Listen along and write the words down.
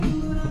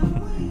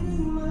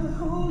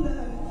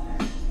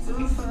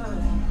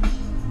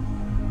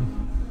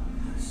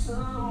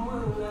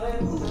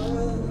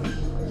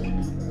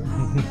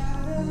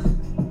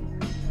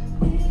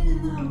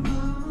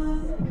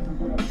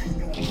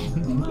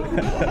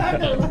I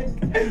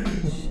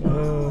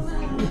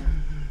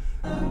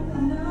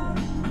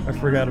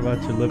forgot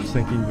about your lip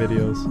syncing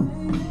videos.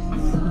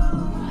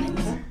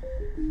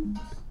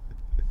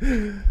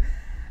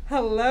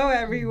 Hello,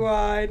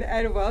 everyone,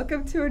 and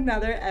welcome to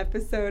another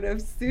episode of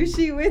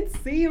Sushi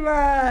with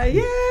Seema.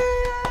 Yay!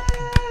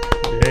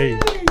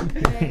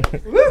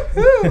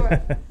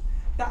 Woohoo!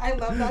 I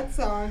love that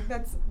song.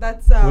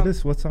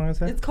 That's what song is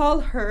that? It's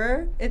called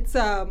Her. It's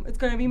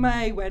gonna be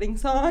my wedding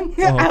song.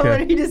 Oh, okay. I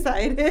already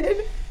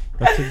decided.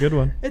 That's a good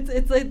one.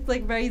 It's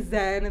like very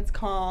zen. It's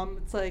calm.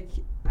 It's like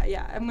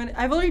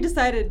I've already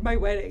decided my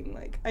wedding.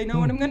 Like I know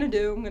what I'm gonna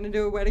do. I'm gonna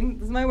do a wedding.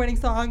 This is my wedding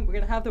song. We're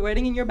gonna have the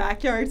wedding in your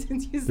backyard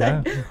since you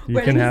said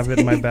you can have it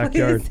in my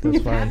backyard.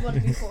 That's fine. Had one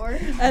before.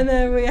 And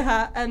then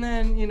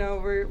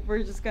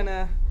we're just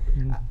gonna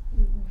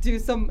do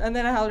some, and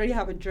then I already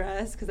have a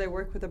dress because I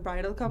work with a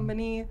bridal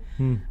company.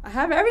 I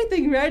have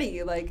everything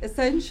ready. Like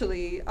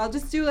essentially, I'll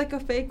just do like a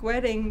fake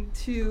wedding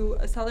to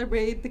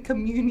celebrate the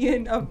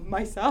communion of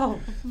myself.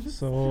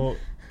 So,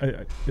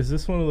 is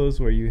this one of those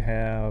where you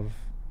have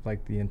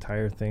like the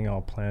entire thing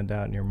all planned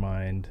out in your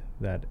mind,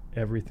 that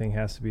everything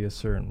has to be a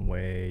certain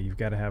way? You've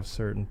got to have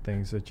certain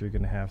things that you're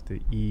going to have to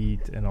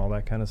eat and all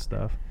that kind of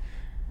stuff.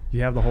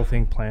 You have the whole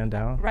thing planned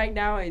out? Right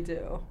now I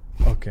do.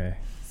 Okay.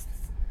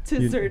 To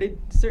a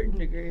certain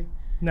degree.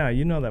 Now,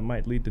 you know that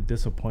might lead to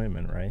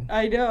disappointment, right?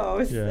 I know.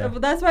 Yeah.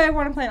 But that's why I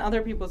want to plan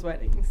other people's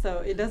weddings, so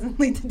it doesn't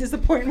lead to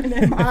disappointment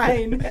in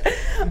mine.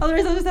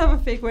 Otherwise, I'll just have a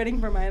fake wedding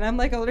for mine. I'm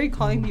like already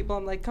calling people.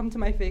 I'm like, come to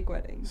my fake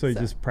wedding. So you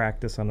just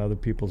practice on other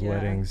people's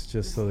weddings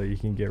just so that you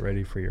can get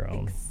ready for your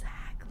own.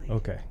 Exactly.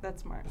 Okay.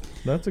 That's smart.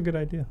 That's a good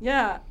idea.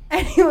 Yeah.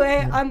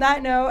 Anyway, on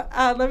that note,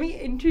 let me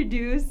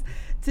introduce.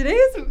 Today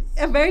is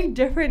a very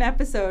different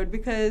episode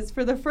because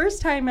for the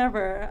first time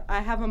ever,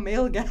 I have a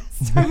male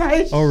guest on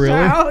my show. Oh,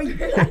 really?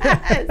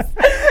 Yes.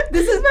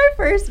 This is my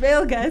first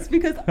male guest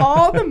because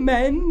all the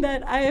men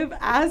that I have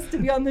asked to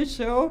be on the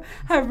show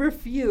have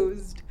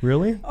refused.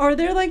 Really? Or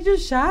they're like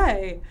just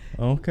shy.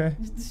 Okay.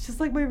 It's just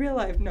like my real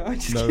life. No, I'm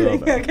just No,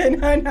 kidding. no. Okay,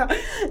 no.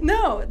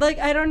 No, like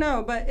I don't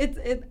know, but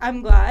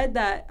I'm glad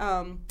that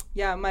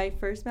my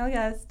first male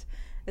guest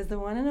is the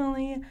one and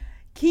only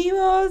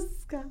Kimo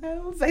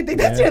Skiles. I think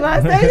that's your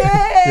last name. Yay!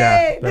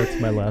 Yeah, that's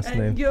my last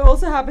name. You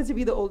also happen to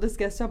be the oldest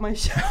guest on my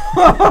show.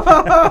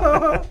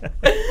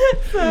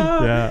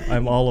 Yeah,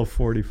 I'm all of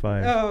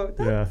 45. Oh,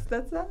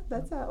 that's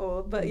not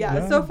old. But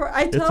yeah, so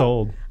it's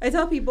old. I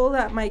tell people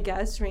that my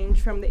guests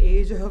range from the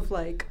age of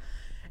like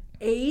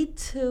 8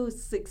 to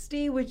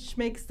 60, which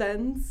makes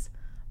sense.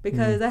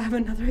 Because I have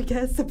another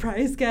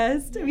surprise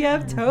guest. We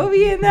have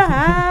Toby in the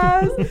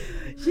house.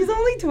 She's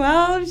only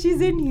 12. She's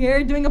in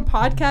here doing a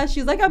podcast.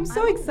 She's like, I'm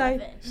so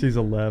excited. 11. She's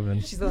 11.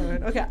 She's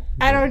 11. Okay.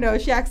 I don't know.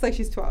 She acts like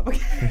she's 12.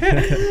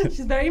 Okay.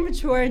 She's very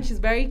mature and she's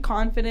very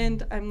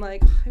confident. I'm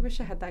like, I wish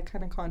I had that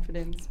kind of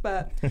confidence.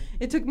 But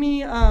it took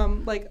me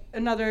like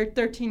another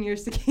 13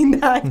 years to gain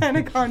that kind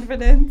of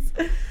confidence.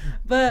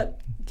 But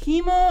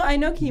I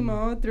know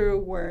Kimo through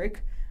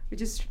work,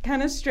 which is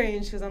kind of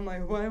strange because I'm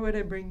like, why would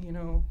I bring,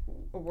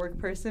 a work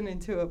person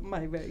into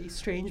my very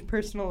strange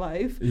personal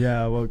life?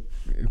 Yeah, well,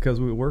 because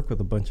we work with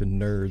a bunch of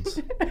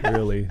nerds,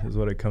 really, is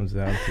what it comes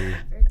down to.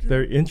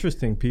 They're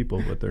interesting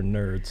people, but they're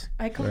nerds,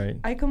 right?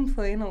 I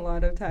complain a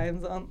lot of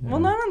times well,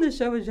 not on the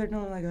show, but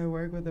generally, like, I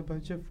work with a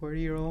bunch of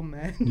 40-year-old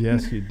men.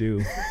 Yes, you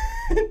do.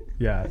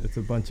 Yeah, it's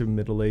a bunch of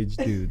middle-aged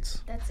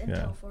dudes. That's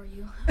intel for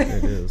you.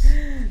 It is.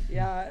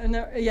 Yeah,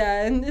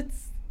 and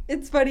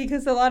it's funny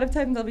because a lot of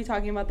times they'll be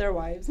talking about their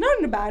wives. Not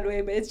in a bad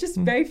way, but it's just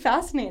very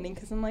fascinating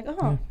because I'm like,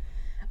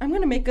 I'm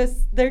going to make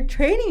they're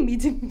training me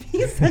to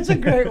be such a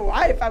great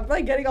wife. I'm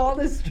like getting all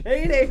this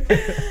training.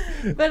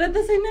 But at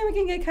the same time, it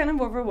can get kind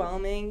of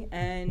overwhelming.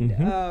 And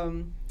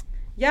and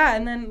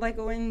then like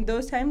when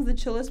those times, the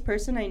chillest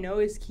person I know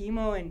is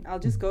Kimo, and I'll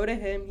just go to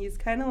him. He's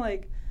kind of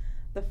like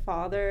the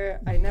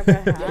father I never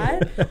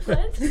had.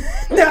 What?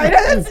 No,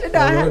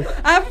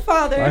 I have a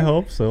father. I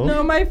hope so.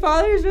 No, my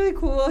father is really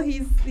cool.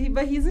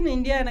 But he's in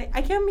India, and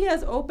I can't be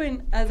as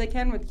open as I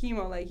can with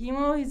Kimo. Like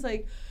Kimo, he's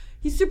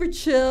super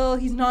chill.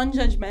 He's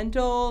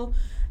non-judgmental.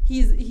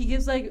 He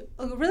gives like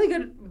a really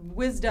good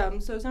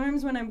wisdom. So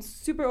sometimes when I'm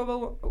super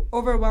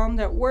overwhelmed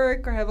at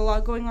work or have a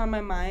lot going on in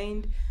my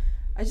mind,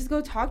 I just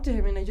go talk to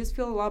him, and I just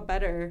feel a lot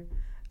better.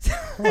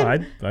 See,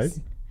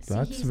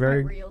 That's he's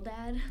very my real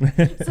dad.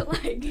 So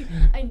like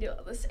I do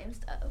all the same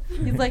stuff.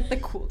 He's like the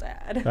cool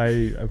dad.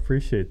 I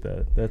appreciate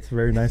that. That's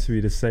very nice of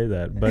you to say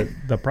that. But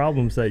the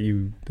problems that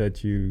you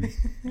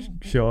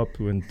show up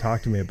and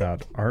talk to me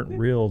about aren't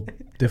real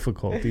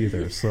difficult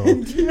either. So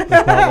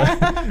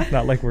it's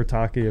not like we're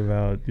talking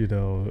about,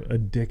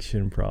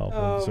 addiction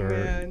problems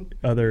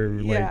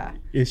other like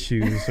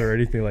issues or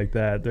anything like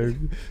that.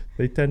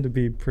 They tend to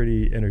be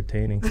pretty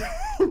entertaining.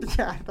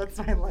 Yeah, that's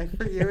my life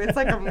for you. It's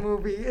like a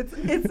movie.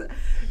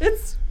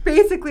 It's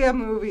basically a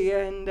movie,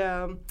 and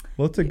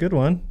well, it's a good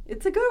one.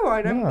 It's a good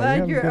one. I'm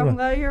glad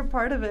you're a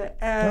part of it.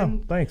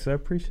 And thanks. I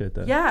appreciate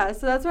that. Yeah,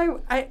 so that's why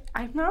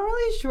I'm not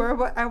really sure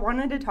what I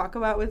wanted to talk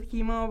about with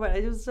Kimo, but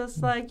I was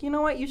just like, you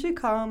know what, you should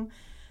come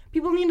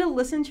people need to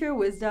listen to your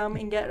wisdom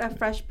and get a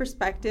fresh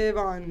perspective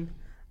on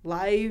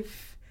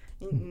life,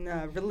 in,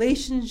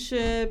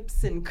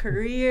 relationships and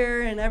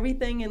career and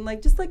everything, and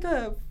like just like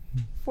a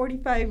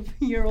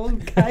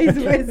 45-year-old guy's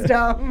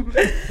wisdom.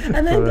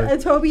 And then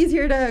Toby's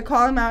here to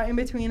call him out in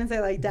between and say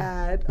like,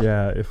 Dad.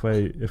 Yeah, if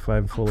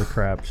I'm full of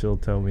crap, she'll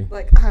tell me.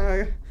 Like,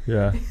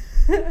 yeah.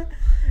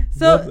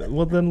 So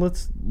well then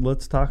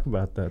let's talk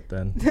about that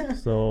then.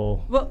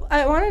 So well,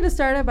 I wanted to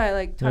start it by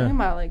like talking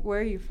about like where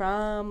are you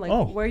from,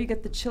 like where you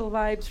get the chill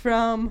vibes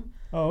from.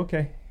 Oh,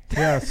 okay.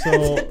 Yeah,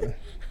 so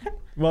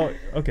well,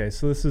 okay,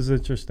 so this is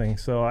interesting.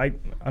 So I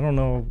don't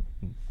know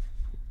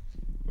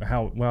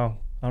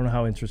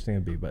how interesting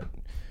it'd be, but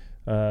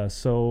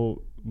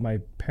so my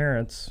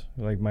parents,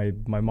 like my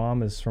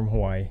mom is from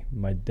Hawaii,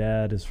 my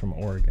dad is from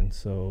Oregon,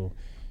 so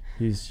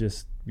he's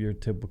just your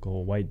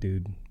typical white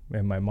dude,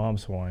 and my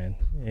mom's Hawaiian,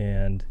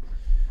 and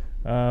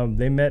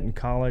they met in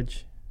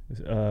college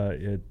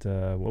at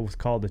what was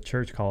called the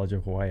Church College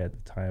of Hawaii at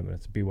the time, and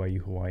it's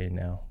BYU Hawaii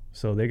now.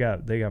 So they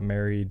got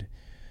married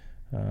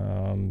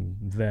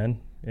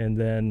then, and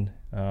then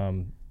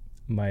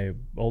my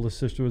oldest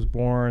sister was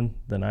born.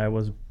 Then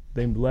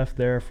they left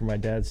there for my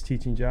dad's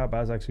teaching job. I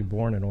was actually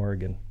born in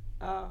Oregon.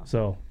 Oh.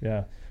 So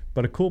yeah,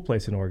 but a cool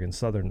place in Oregon,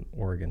 Southern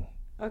Oregon.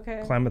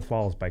 Okay. Klamath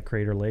Falls by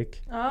Crater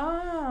Lake.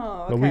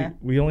 Oh, okay. But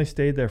we only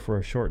stayed there for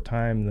a short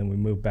time, and then we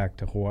moved back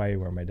to Hawaii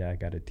where my dad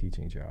got a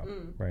teaching job,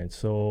 right?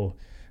 So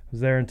I was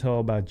there until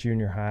about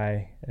junior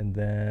high, and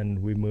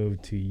then we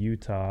moved to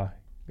Utah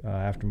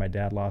after my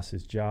dad lost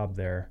his job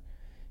there,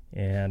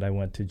 and I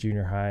went to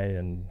junior high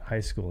and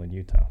high school in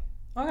Utah.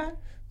 Okay.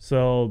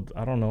 So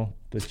I don't know.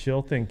 The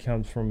chill thing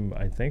comes from,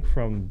 I think,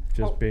 from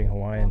just being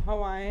Hawaiian.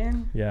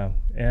 Hawaiian. Yeah,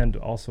 and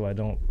also I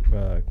don't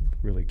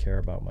really care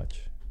about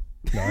much.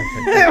 No,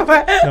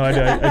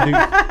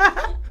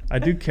 I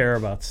do care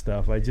about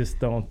stuff. I just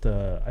don't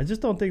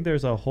think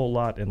there's a whole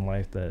lot in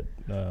life that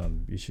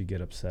you should get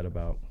upset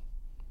about.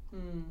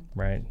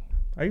 Right?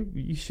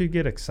 You should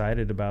get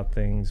excited about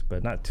things,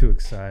 but not too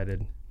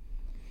excited.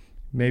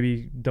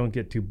 Maybe don't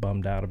get too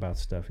bummed out about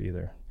stuff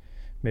either.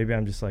 Maybe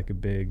I'm just like a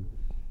big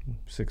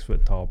 6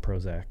 foot tall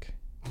Prozac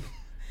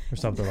or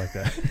something like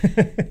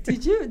that.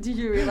 Did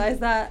you realize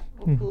that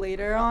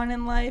later on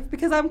in life?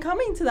 Because I'm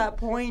coming to that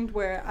point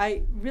where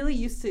I really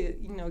used to,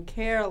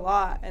 care a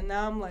lot, and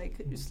now I'm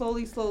like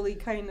slowly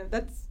kind of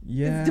it's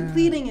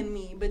depleting in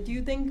me. But do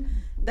you think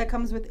that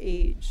comes with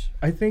age?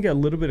 I think a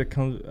little bit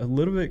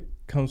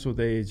comes with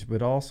age,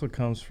 but also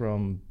comes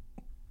from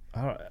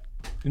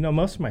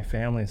most of my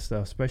family and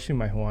stuff, especially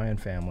my Hawaiian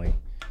family.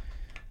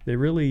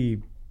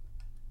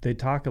 They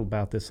talk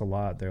about this a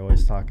lot. They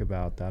always talk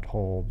about that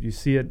whole, you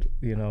see it,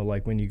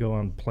 like when you go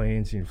on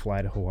planes and you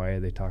fly to Hawaii,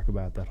 they talk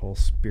about that whole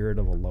spirit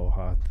of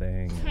aloha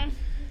thing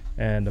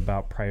and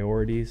about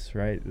priorities,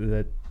 right?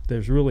 That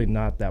there's really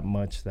not that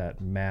much that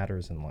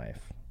matters in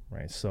life,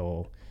 right?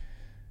 So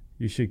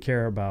you should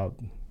care about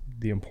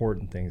the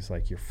important things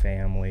like your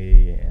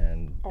family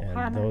and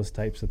those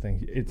types of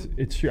things.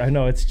 It's I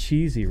know it's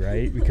cheesy,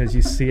 right? Because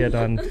you see it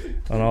on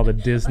all the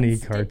Disney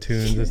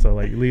cartoons, it's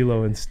like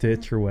Lilo and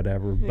Stitch or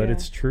whatever. But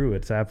it's true.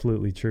 It's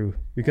absolutely true.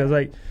 Because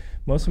like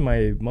most of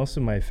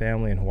my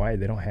family in Hawaii,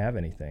 they don't have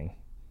anything.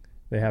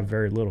 They have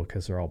very little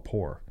because they're all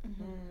poor.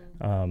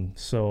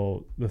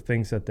 So the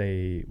things that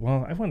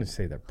I wouldn't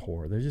say they're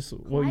poor. They're just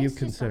what you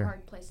consider. It's a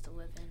hard place to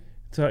live in.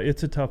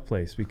 It's a tough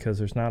place because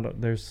there's not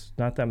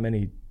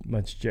that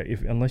much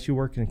unless you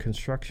work in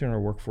construction or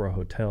work for a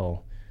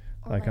hotel,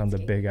 or like on the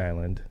Big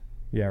Island,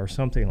 or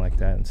something like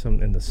that,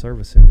 and in the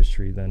service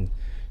industry, then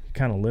you're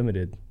kind of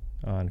limited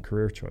on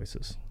career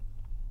choices.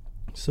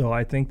 So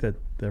I think that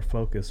their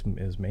focus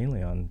is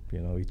mainly on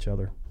each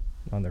other,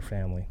 on their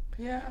family.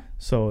 Yeah.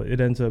 So it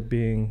ends up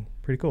being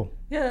pretty cool.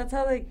 Yeah, that's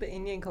how like the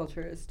Indian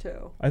culture is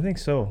too. I think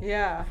so.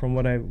 Yeah. From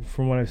what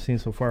I've seen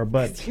so far,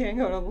 but you can't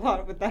go to a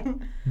lot with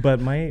them.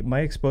 But my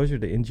exposure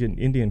to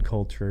Indian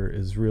culture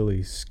is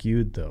really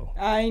skewed, though.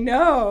 I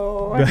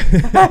know.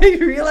 I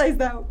realize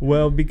that.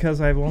 Well, because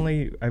I've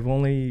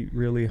only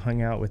really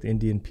hung out with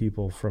Indian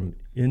people from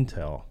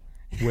Intel,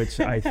 which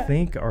I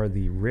think are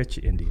the rich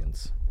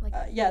Indians.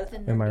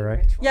 Am I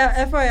right?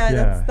 Yeah,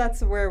 FYI,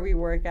 that's where we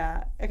work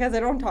at. Because I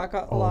don't talk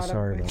a lot.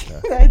 Sorry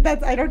about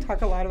that. I don't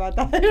talk a lot about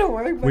that at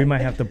work. We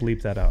might have to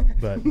bleep that out,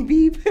 but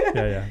beep.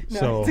 Yeah. No,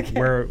 so okay.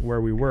 where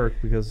we work,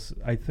 because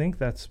I think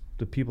that's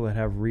the people that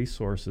have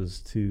resources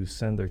to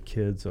send their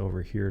kids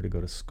over here to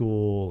go to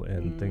school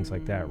and things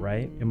like that,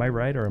 right? Am I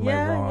right or am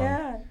I wrong?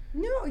 Yeah.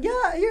 No,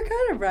 yeah, you're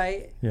kind of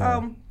right.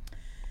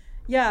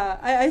 Yeah.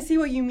 I see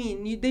what you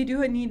mean. They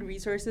do need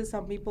resources.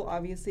 Some people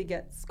obviously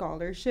get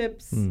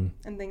scholarships and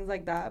things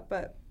like that,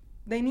 but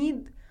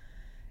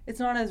it's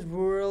not as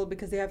rural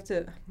because they have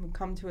to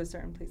come to a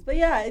certain place. But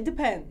yeah, it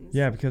depends.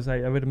 Yeah, because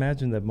I would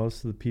imagine that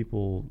most of the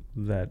people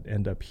that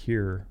end up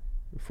here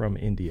from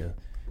India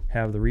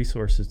have the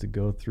resources to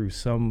go through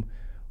some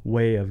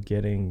way of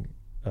getting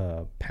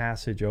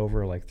passage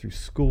over, like through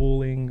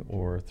schooling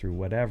or through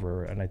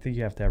whatever. And I think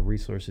you have to have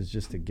resources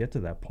just to get to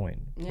that point,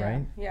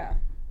 right? Yeah.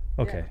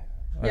 Okay.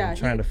 Yeah. I'm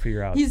trying to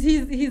figure out. He's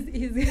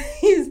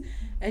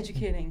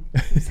educating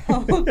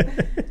himself.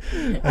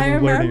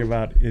 I'm learning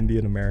about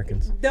Indian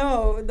Americans.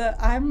 No,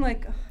 I'm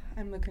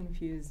the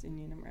confused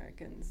Indian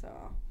American,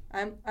 so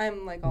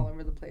I'm like all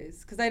over the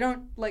place because I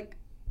don't like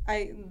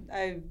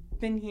I've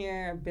been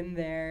here, I've been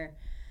there.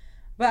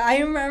 But I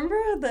remember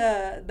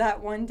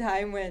that one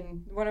time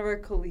when one of our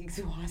colleagues,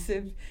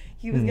 Wasif,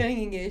 he was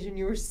getting engaged, and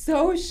you were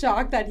so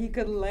shocked that he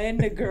could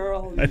land a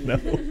girl. I know.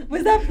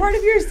 Was that part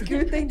of your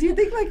scoot thing? Do you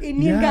think like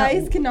Indian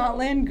guys cannot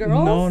land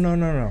girls? No.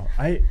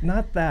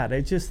 Not that.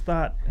 I just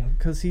thought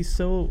because he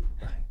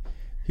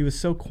was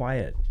so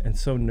quiet and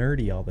so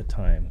nerdy all the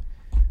time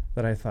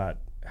that I thought,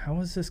 how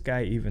is this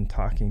guy even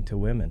talking to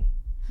women?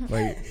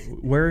 Like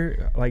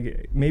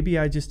maybe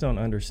I just don't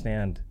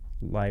understand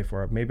life,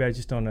 or maybe I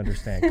just don't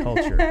understand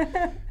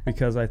culture,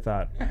 because I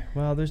thought,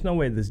 well, there's no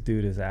way this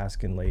dude is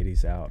asking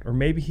ladies out, or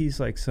maybe he's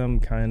like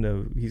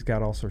he's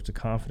got all sorts of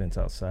confidence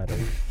outside of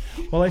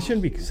well, I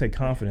shouldn't say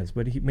confidence,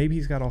 but maybe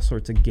he's got all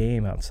sorts of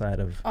game outside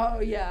of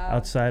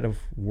outside of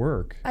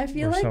work. I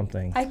feel or like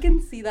something. I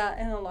can see that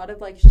in a lot of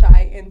like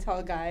shy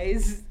intel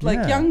guys,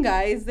 like young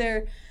guys.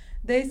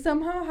 They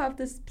somehow have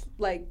this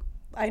like,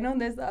 I know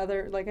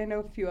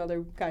a few other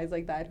guys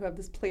like that who have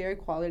this player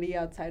quality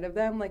outside of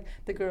them. Like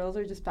the girls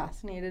are just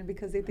fascinated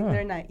because they think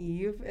they're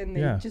naive, and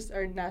they just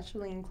are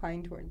naturally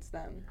inclined towards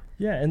them.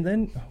 Yeah, and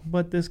then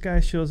but this guy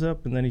shows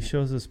up, and then he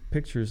shows us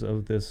pictures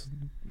of this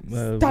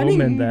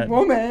stunning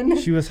woman.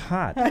 She was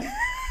hot.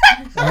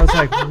 I was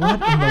like, what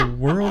in the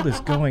world is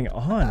going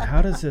on?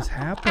 How does this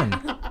happen?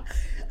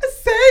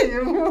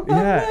 Same.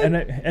 Yeah,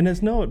 and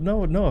it's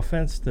no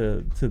offense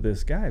to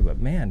this guy, but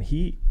man,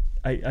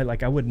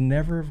 I would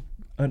never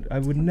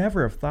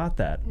have thought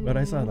that. But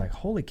I thought, like,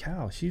 holy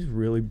cow, she's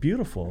really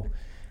beautiful,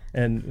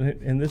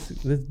 and this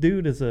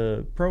dude is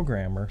a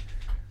programmer,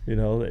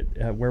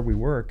 where we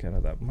work, and I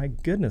thought, my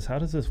goodness, how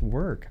does this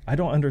work? I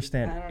don't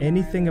understand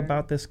anything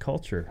about this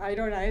culture. I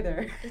don't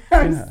either.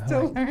 I'm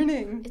still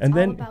learning. It's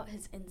all about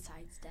his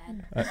insides,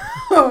 Dad.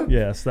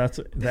 Yes, that's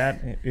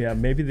that. Yeah,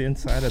 maybe the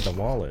inside of the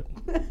wallet.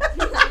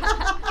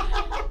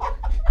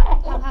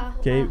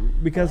 Okay,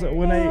 because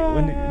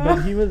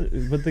but he was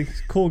the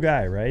cool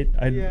guy, right?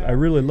 I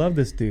really love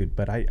this dude,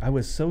 but I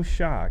was so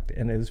shocked,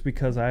 and it was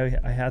because I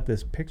had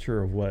this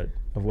picture of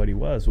what he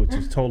was, which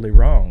is totally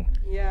wrong.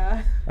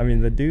 Yeah. I mean,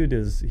 the dude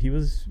he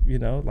was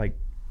like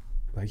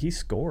he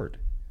scored,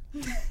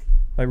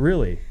 like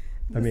really.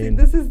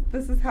 This is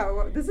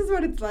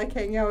what it's like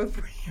hanging out with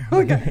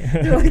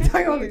You're like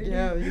talking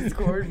about you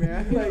scored,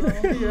 man.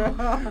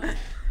 Like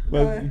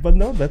But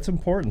no, that's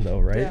important though,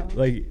 right? Yeah.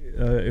 Like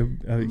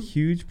a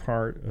huge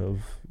part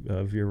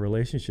of your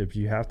relationship,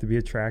 you have to be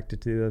attracted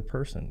to the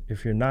person.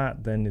 If you're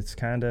not, then it's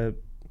kind of,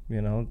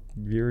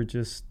 you're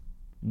just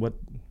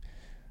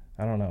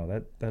I don't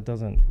know, that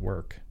doesn't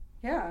work.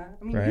 Yeah,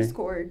 I mean, right? You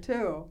scored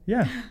too.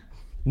 Yeah.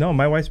 No,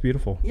 my wife's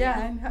beautiful.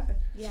 Yeah.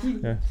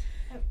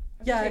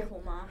 Pretty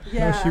cool mom.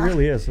 Yeah. No, she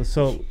really is.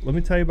 So let me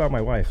tell you about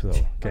my wife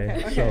though.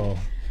 Okay. So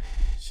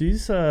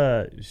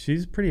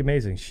she's pretty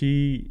amazing.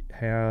 She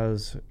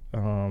has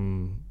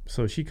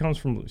she's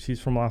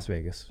from Las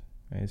Vegas,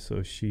 right? So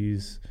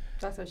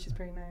that's why she's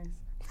pretty nice.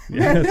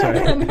 Yeah, that's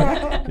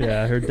right.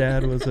 Yeah, her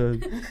dad was a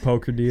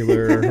poker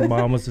dealer. Her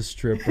mom was a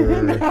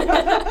stripper.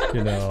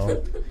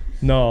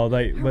 No,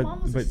 like her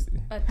mom was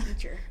a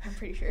teacher. I'm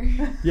pretty sure.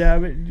 Yeah,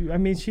 but I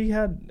mean, she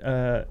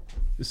had.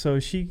 So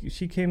she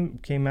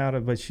came out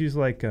of, but she's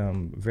like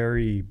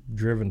very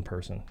driven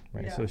person,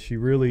 right? Yeah. So she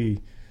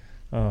really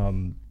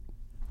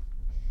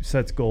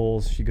sets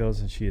goals. She goes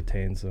and she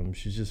attains them.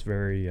 She's just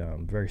very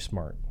very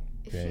smart.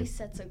 If she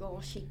sets a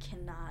goal, she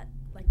cannot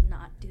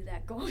not do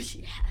that goal.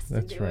 She has to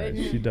That's do right.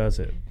 it. She does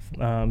it.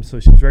 So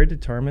she's very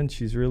determined.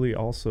 She's really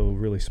also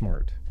really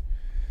smart,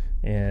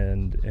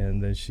 and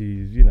then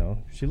she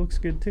looks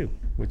good too,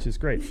 which is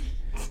great.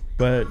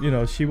 But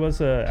she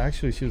was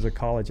a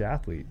college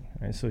athlete,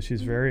 right? So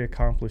she's very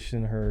accomplished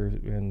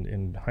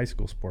in high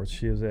school sports.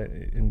 She was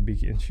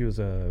she was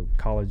a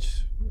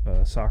college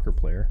soccer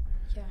player.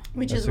 Yeah.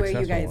 Which is where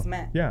you guys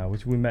met. Yeah,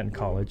 which we met in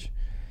college.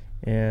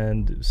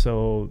 And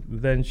so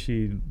then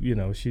she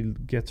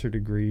gets her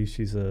degree.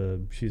 She's a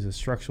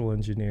structural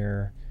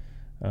engineer,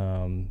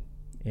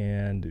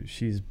 and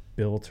she's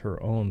built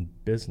her own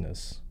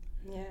business.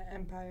 Yeah,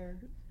 empire.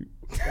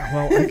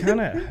 Well,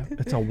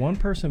 it's a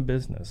one-person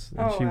business.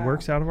 And she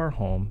works out of our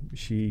home.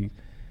 She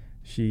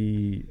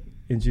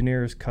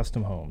engineers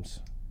custom homes.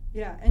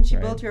 Yeah, and she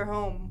built your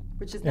home,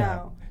 which is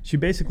now. She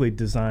basically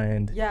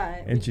designed,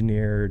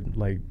 engineered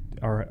like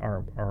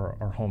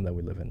our home that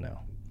we live in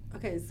now.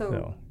 Okay,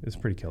 so it's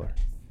pretty killer.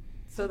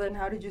 So then,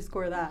 how did you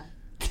score that?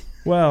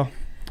 Well,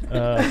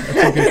 that's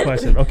a good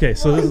question. Okay,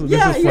 so this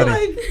is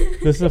funny.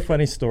 This is a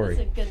funny story.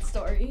 That's a good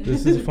story.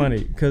 This is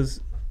funny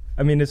because,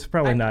 I mean, it's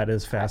probably not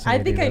as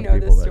fascinating. I think I know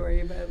this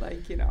story, but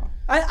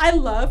I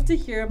love to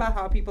hear about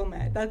how people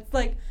met. That's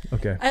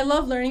okay. I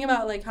love learning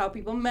about how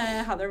people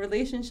met, how their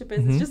relationship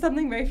is. It's just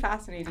something very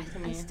fascinating to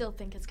me. I still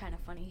think it's kind of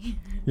funny.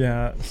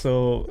 Yeah,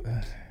 so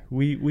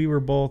we were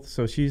both.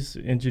 So she's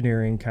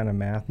engineering, kind of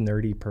math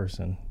nerdy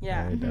person.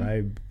 Yeah. Right?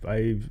 And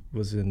I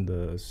was in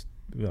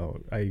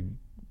I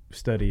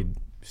studied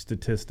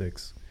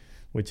statistics,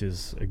 which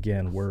is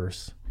again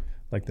worse,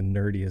 like the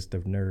nerdiest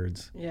of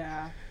nerds.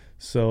 Yeah.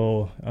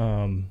 So,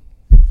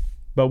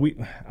 but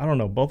I don't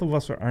know. Both of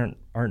us aren't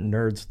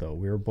nerds though.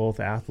 We were both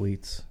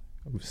athletes,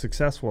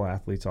 successful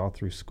athletes all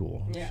through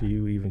school. Yeah. She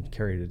even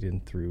carried it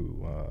in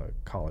through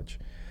college.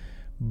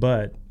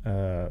 But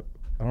I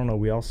don't know.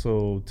 We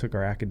also took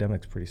our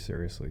academics pretty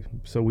seriously.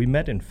 So we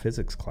met in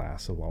physics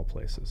class of all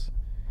places.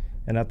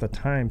 And at the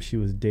time, she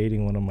was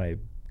dating one of my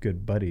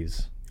good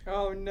buddies.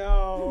 Oh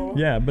no.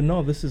 Yeah, but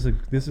no, this is a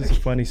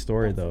funny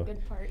story That's though. the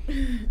good part.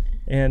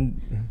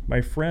 And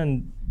my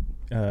friend,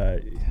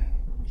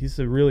 he's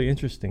a really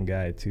interesting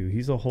guy too.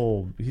 He's a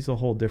whole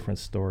different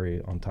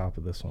story on top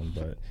of this one.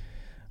 But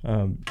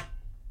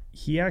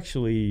he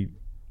actually,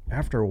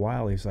 after a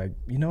while, he's like,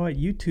 you know what,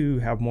 you two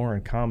have more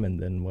in common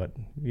than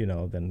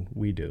than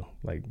we do.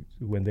 Like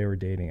when they were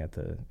dating at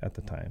the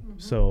time. Mm-hmm.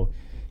 So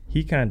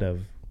he kind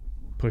of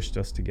pushed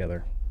us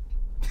together.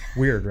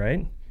 Weird,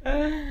 right?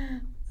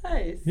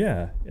 Nice.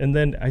 Yeah, and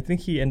then I think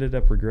he ended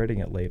up regretting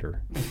it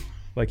later,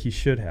 like he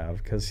should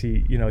have, because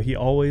he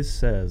always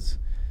says,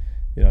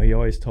 he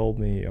always told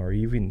me, or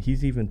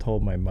he's even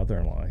told my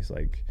mother-in-law, he's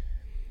like,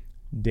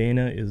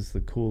 Dana is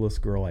the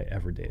coolest girl I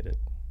ever dated,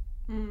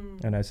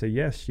 and I say,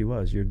 yes, she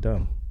was. You're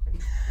dumb,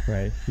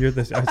 right? I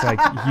was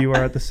like, you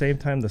are at the same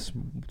time the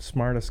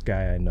smartest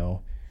guy I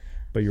know,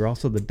 but you're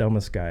also the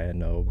dumbest guy I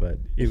know. But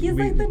He's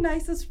like the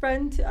nicest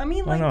friend too. I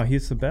mean, like, no,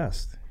 he's the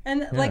best.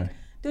 and like,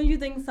 don't you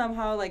think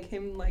somehow like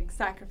him like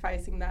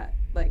sacrificing that,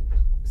 like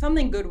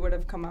something good would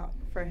have come out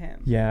for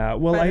him? Yeah,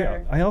 well,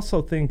 Better. I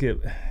also think it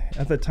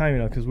at the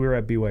time, because we were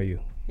at BYU.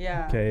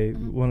 Yeah. Okay,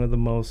 one of the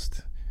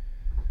most,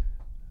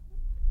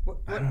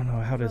 I don't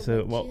know how to say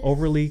it, well,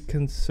 overly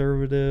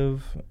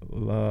conservative,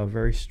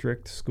 very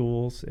strict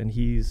schools, and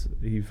he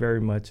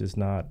very much is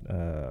not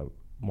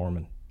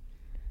Mormon,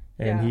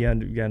 and Yeah.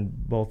 again,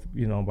 both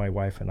my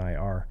wife and I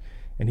are.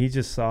 And he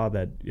just saw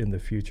that in the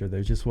future,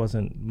 there just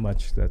wasn't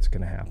much that's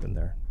going to happen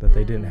there, that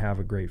they didn't have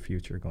a great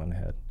future going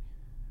ahead,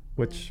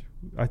 which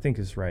I think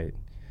is right.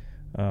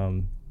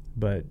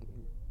 But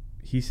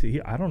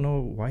he I don't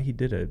know why he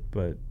did it,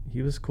 but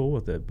he was cool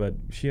with it. But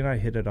she and I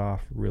hit it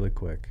off really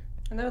quick.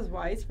 And that was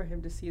wise for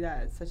him to see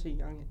that at such a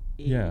young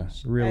age. Yeah,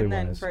 really And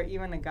then wise. for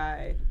even a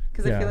guy,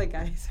 because I Yeah. feel like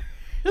guys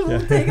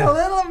will take a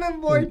little bit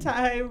more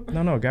time.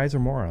 No, guys are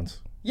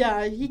morons.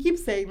 Yeah, he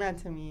keeps saying that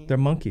to me. They're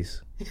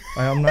monkeys.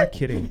 I'm not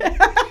kidding.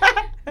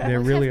 They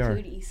Both really have are.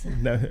 cooties.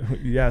 No,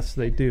 yes,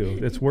 they do.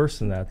 It's worse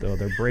than that, though.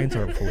 Their brains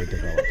aren't fully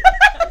developed.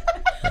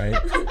 Right?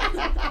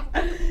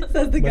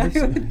 Says the But guy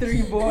it's- with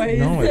 3 boys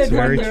No, it's and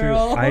very one true.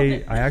 girl.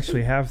 I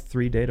actually have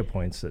 3 data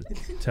points that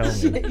tell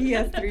me. He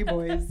has 3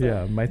 boys. So.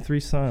 Yeah, my 3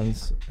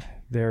 sons,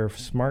 they're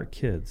smart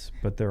kids,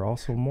 but they're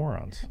also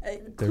morons.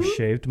 They're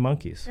shaved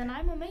monkeys. Then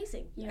I'm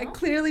amazing.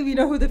 Clearly, we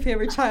know who the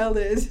favorite child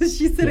is.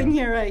 She's sitting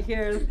here, right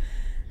here.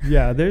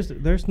 Yeah,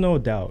 there's no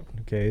doubt,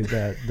 okay,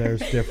 that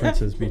there's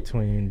differences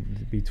between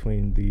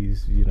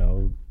these,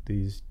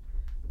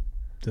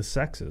 the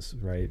sexes,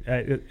 right?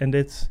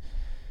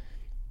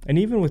 And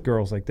even with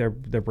girls, like their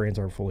brains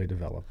aren't fully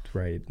developed,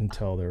 right?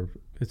 Until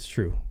it's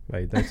true,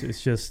 right?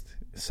 It's just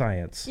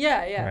science.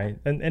 Yeah, yeah. Right?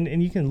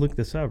 And you can look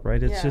this up,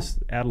 right? It's Yeah.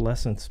 just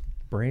adolescents'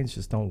 brains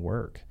just don't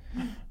work,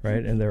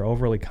 right? And they're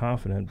overly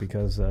confident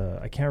because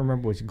I can't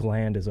remember which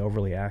gland is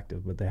overly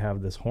active, but they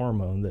have this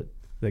hormone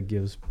that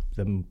gives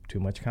them too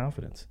much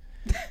confidence.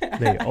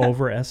 They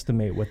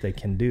overestimate what they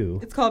can do.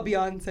 It's called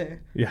Beyonce.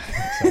 Yeah,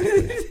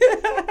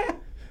 exactly.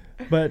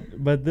 but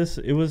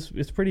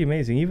it's pretty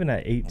amazing. Even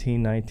at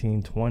 18,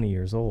 19, 20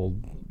 years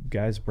old,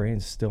 guys'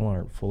 brains still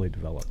aren't fully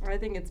developed. I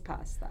think it's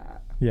past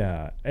that.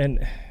 Yeah,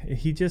 and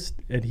he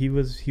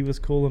was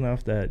cool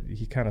enough that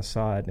he kind of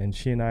saw it, and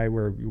she and I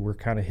were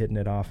kind of hitting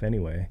it off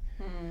anyway.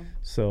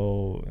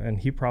 So, and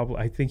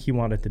I think he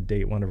wanted to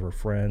date one of her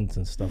friends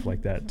and stuff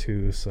like that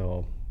too.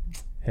 So,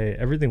 hey,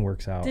 everything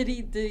works out. Is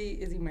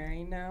he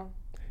married now?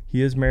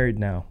 He is married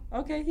now.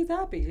 Okay, he's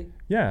happy.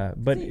 Yeah,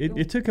 but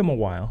it took him a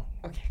while.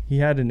 Okay. He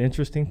had an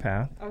interesting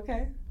path.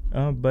 Okay.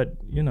 But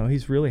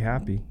he's really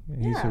happy.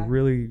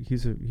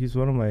 He's he's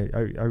one of my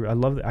I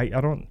love I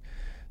don't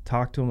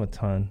talk to him a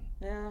ton.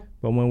 Yeah.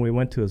 But when we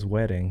went to his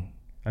wedding,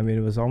 I mean,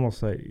 it was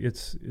almost like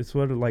it's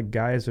what like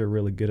guys are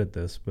really good at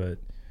this, but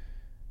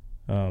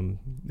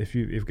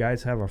if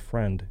guys have a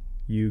friend,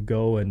 you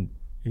go and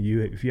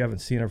if you haven't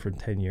seen her for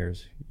 10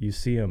 years, you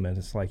see him and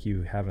it's like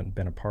you haven't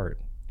been apart.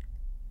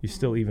 You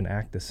still even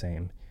act the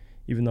same.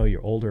 Even though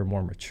you're older and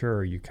more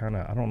mature, you kind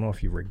of, I don't know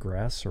if you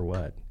regress or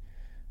what,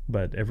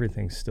 but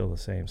everything's still the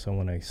same. So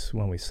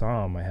when we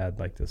saw him, I had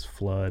like this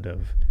flood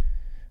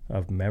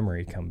of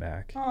memory come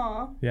back.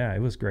 Aw. Yeah,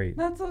 it was great.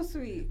 That's so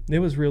sweet. It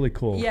was really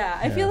cool. Yeah,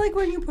 I feel like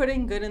when you put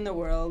in good in the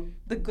world,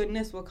 the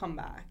goodness will come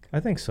back. I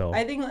think so.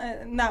 I think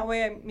in that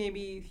way,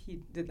 maybe he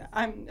did that.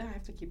 I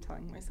have to keep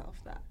telling myself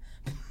that.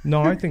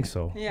 No, I think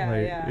so. Yeah,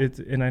 like,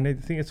 yeah. And I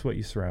think it's what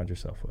you surround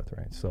yourself with,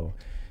 right? So,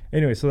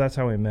 anyway, so that's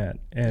how we met,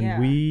 and Yeah.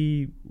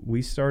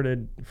 we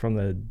started from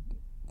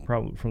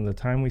the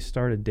time we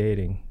started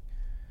dating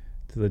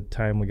to the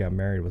time we got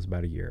married was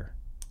about a year.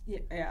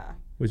 Yeah.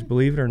 which,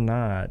 believe it or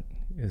not,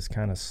 is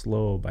kind of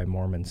slow by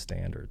Mormon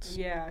standards.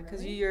 Yeah,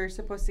 because Really? you're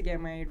supposed to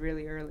get married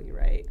really early,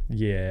 right?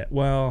 Yeah,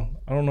 well,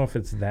 I don't know if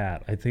it's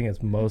that. I think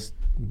it's most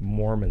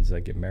Mormons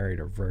that get married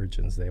are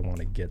virgins. They want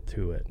to get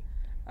to it,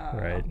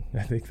 right?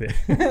 I think they.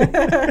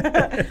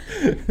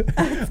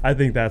 I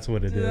think that's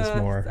what it is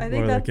more. I think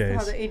more that's the how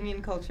case. the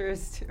Indian culture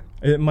is too.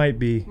 It might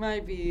be.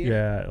 Might be.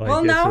 Yeah. Like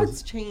Well, now just-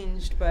 it's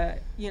changed,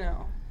 but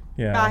yeah.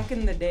 back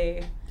in the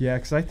day. Yeah,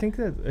 because I think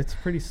that it's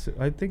pretty.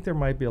 I think there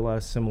might be a lot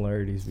of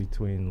similarities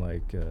between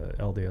like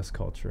LDS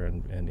culture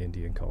and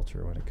Indian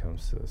culture when it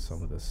comes to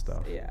some of this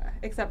stuff. Yeah,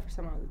 except for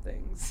some other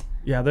things.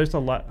 Yeah, there's a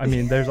lot. I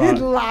mean, there's A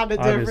lot of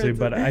obviously, differences.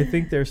 but I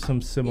think there's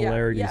some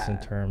similarities in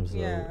yeah, terms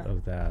yeah.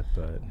 of that.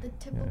 But The yeah.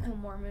 typical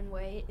Mormon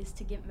way is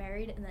to get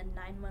married and then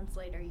 9 months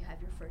later you have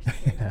your first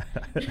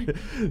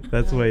kid.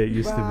 That's the way it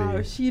used Wow, to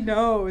be. she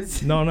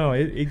knows. No,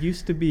 it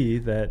used to be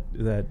that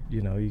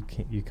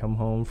you come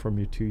home from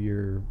your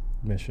 2-year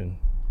mission.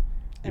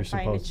 And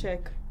find a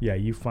chick. Yeah,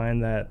 you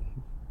find that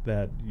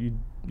you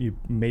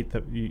mate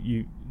the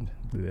you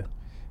bleh,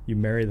 you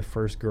marry the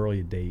first girl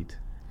you date,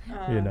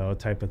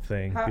 type of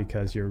thing, how-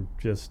 because you're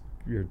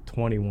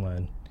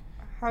 21.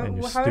 and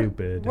you're how-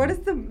 stupid What and-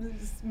 is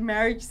the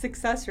marriage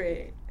success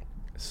rate?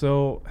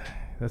 So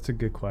that's a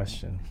good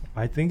question.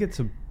 I think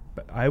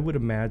I would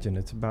imagine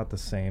it's about the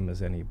same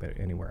as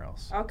anywhere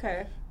else.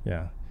 Okay.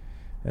 Yeah,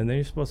 and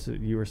then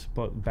you were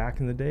supposed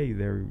back in the day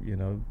there,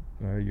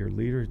 your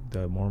leader,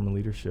 the Mormon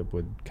leadership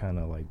would kind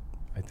of like,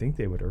 I think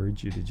they would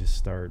urge you to just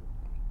start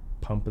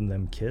pumping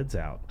them kids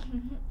out,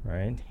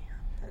 right?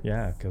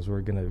 Yeah, because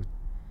we're gonna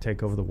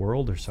take over the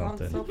world or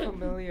something. Sounds so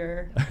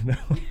familiar. I know,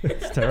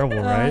 it's terrible,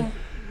 right?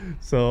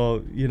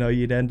 So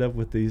you'd end up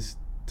with these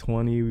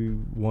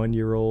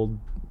 21-year-old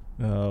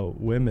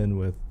women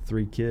with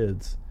 3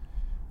 kids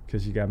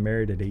because you got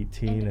married at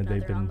 18 and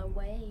they've been on the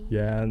way.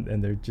 yeah,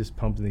 and they're just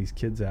pumping these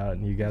kids out,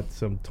 and you got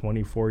some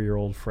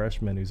 24-year-old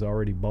freshman who's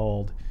already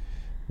bald,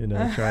 trying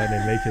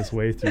to make his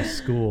way through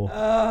school.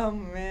 Oh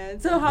man.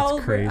 So It's how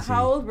crazy.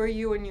 old were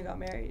you when you got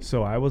married?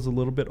 So I was a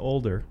little bit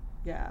older,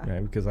 Yeah.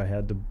 right, because I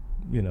had to,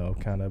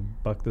 kind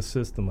of buck the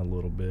system a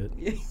a bit.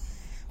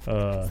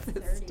 Uh,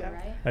 30,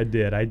 right? I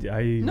did.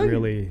 I No,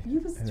 really. You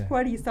was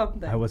 20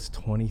 something. I was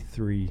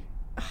 23,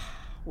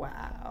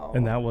 Wow.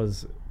 and that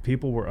was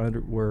people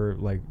were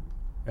like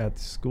at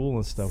school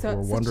and stuff were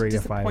Such wondering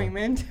if I.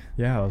 disappointment.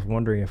 Yeah, I was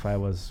wondering if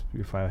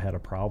I had a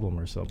problem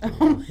or something.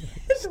 Oh,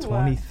 It's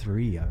wow.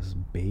 23. I was a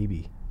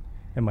baby,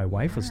 and my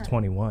wife was Yeah.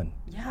 21.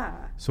 Yeah.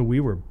 So we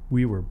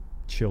were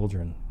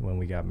children when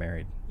we got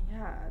married.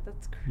 Yeah,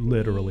 that's crazy.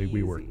 Literally,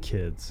 we were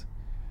kids.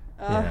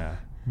 Yeah.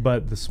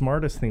 But the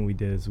smartest thing we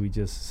did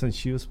is since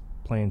she was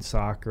playing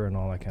soccer and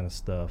all that kind of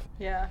stuff,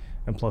 Yeah.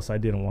 and plus I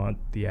didn't want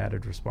the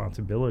added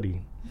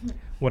responsibility.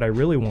 What I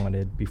really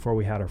wanted before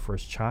we had our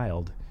first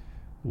child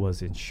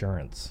was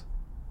insurance.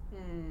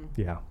 Mm.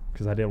 Yeah,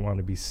 because I didn't want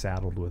to be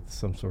saddled with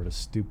some sort of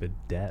stupid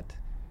debt.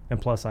 And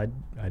plus, I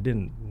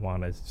didn't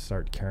want to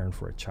start caring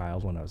for a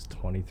child when I was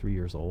 23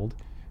 years old.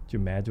 Do you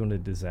imagine what a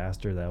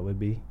disaster that would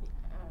be?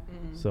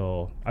 Mm.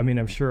 So, I mean,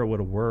 I'm sure it would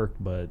have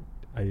worked, but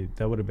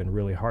that would have been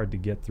really hard to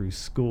get through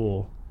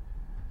school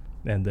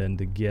and then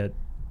to get,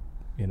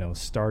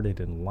 started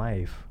in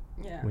life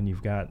Yeah. when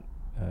you've got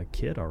a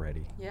kid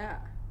already. Yeah.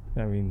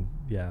 I mean,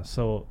 yeah,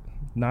 so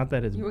not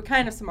that it's... You were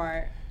kind of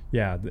smart.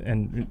 Yeah,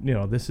 and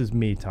this is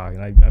me talking.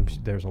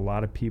 There's a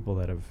lot of people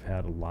that have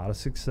had a lot of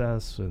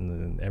success,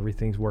 and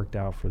everything's worked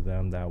out for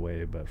them that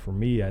way. But for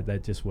me,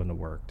 that just wouldn't have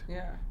worked.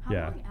 Yeah. How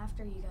Yeah. long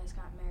after you guys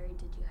got married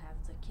did you have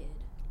the kid?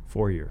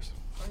 4 years.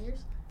 4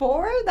 years?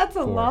 4? That's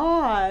a 4.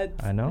 lot.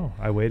 I know.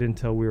 I waited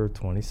until we were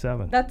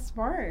 27. That's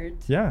smart.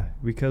 Yeah,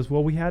 because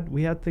we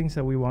had things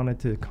that we wanted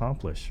to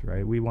accomplish,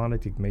 right? We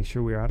wanted to make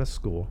sure we were out of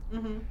school.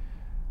 Mm-hmm.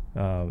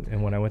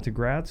 And when I went to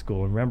grad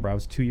school, remember I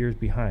was 2 years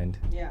behind,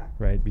 Yeah.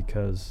 right?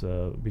 Because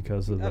of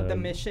the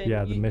mission.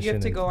 Yeah, the mission. You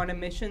have to and- go on a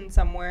mission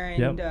somewhere,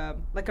 and Yep.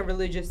 like a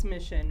religious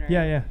mission, right?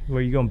 Yeah,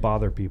 where you go and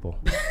bother people.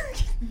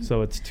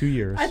 So it's 2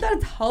 years. I thought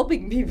it's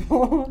helping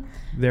people.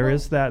 There Well-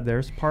 is that.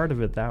 There's part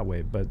of it that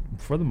way, but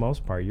for the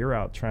most part, you're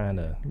out trying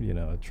to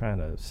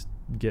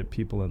get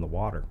people in the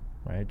water,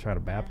 right? Trying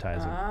to baptize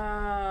them.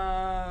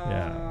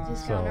 Yeah.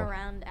 Just so- going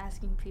around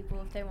asking people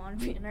if they want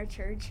to be in our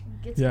church.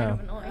 It gets Yeah. kind of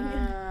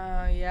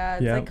annoying. Yeah,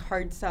 it's Yeah. like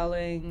hard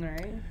selling,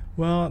 right?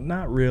 Well,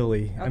 not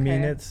really. I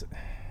mean, Okay.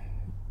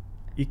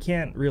 you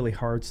can't really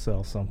hard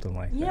sell something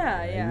like that. Yeah,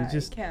 right? yeah. You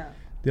just can't.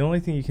 the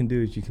only thing you can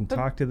do is you can But-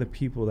 talk to the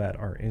people that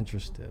are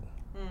interested.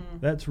 Mm.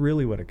 That's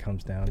really what it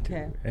comes down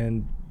Okay. to.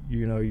 And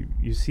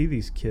you see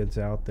these kids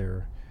out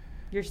there.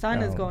 Your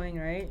son is Um, going,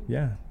 right?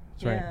 Yeah,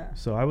 that's Yeah. right.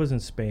 So I was in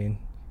Spain.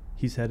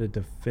 He's headed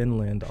to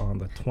Finland on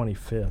the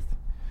 25th.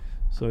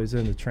 So he's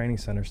in the training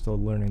center still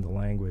learning the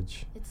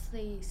language. It's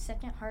the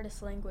second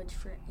hardest language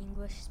for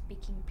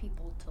English-speaking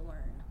people to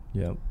learn.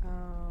 Yep.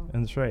 Oh.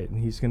 And that's right.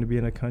 And he's going to be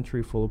in a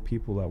country full of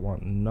people that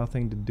want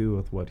nothing to do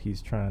with what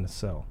he's trying to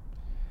sell.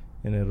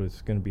 And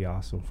it's going to be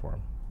awesome for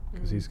him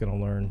because Mhm. he's going to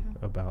learn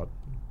Mhm. about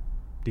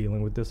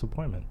dealing with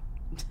disappointment.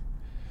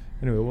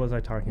 Anyway, what was I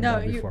talking No,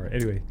 about you- before?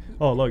 Anyway,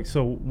 oh look,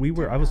 so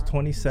I was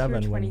 27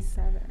 when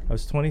 27. I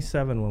was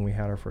 27 when we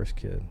had our first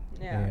kid,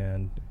 Yeah.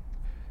 and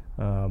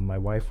my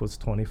wife was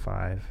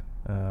 25,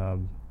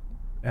 and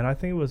I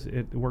think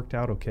it worked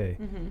out okay.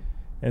 Mm-hmm.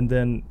 And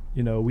then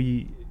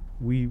we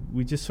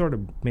just sort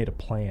of made a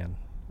plan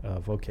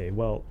of, okay,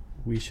 well,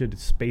 we should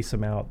space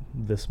them out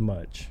this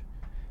much,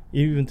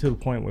 even to the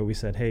point where we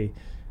said, hey,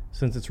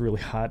 since it's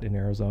really hot in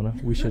Arizona,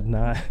 we should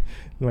not.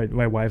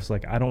 My wife's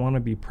like, I don't want to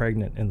be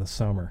pregnant in the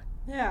summer.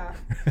 Yeah.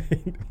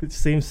 It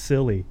seems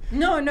silly.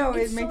 No,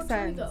 It's it makes so true,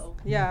 sense. though.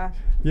 Yeah.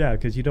 Yeah,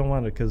 because you don't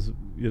want to, because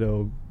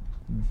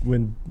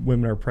when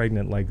women are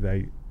pregnant like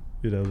that,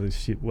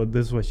 this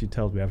is what she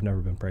tells me. I've never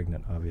been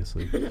pregnant,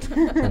 obviously.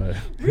 But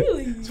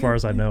Really? as far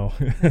as I know.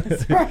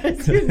 As far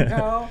as you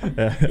know.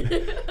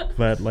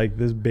 But like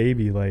this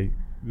baby, like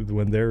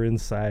when they're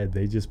inside,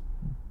 they just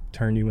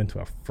turn you into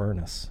a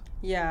furnace,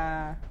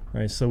 Yeah.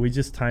 right? So we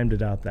just timed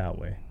it out that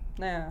way.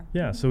 Yeah.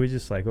 Yeah, so we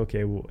just like,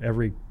 okay, well,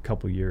 every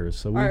couple years.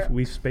 So Are-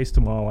 we've spaced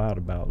them all out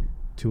about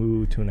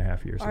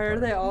 2.5 years Are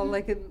apart. they all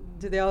like?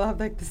 Do they all have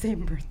like the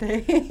same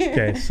birthday?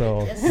 Okay,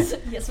 so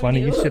Yes,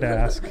 funny we you do. should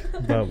ask,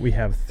 but we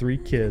have 3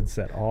 kids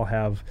that all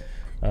have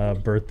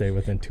birthday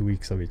within 2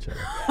 weeks of each other.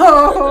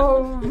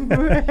 Oh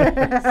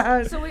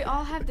man. So we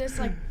all have this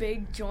like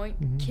big joint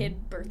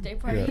kid birthday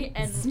party,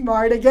 and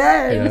Smart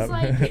again. it Yeah. was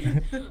like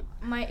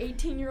my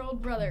 18-year-old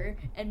brother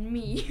and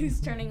me, who's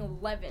turning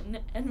 11,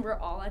 and we're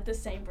all at the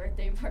same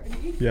birthday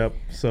party. Yep.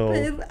 So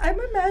I'm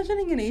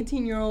imagining an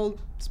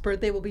 18-year-old's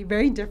birthday will be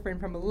very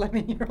different from an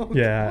 11-year-old.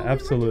 yeah, Well,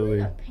 absolutely. We were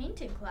doing a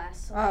painting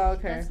class. So Oh,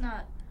 okay. That's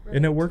not.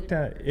 And it related worked to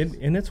out. numbers.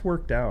 And it's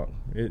worked out.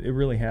 It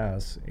really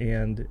has.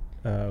 And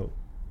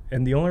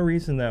the only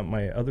reason that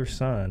my other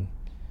son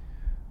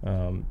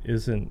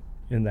isn't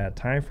in that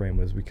time frame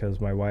was because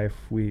my wife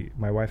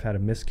had a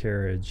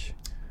miscarriage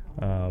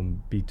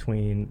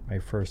between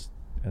the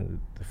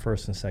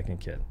first and second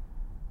kid,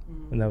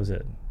 and that was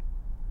it.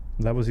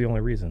 That was the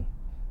only reason.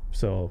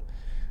 So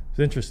it's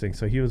interesting.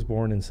 So he was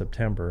born in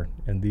September,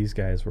 and these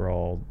guys were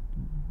all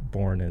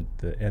born at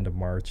the end of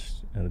March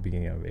and the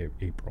beginning of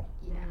April.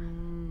 Yeah.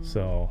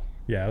 So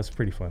yeah, it was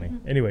pretty funny.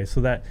 Anyway, so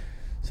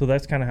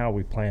that's kind of how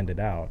we planned it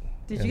out.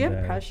 Did And you get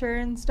then- pressure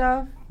and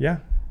stuff? Yeah,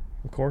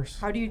 of course.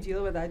 How do you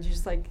deal with that? Do you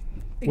just like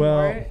ignore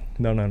Well, it?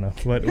 no.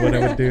 What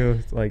I would do,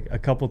 like a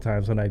couple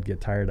times when I'd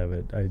get tired of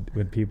it,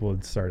 when people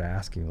would start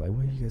asking, like,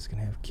 "When are you guys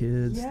gonna have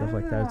kids?" Stuff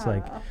like that. It's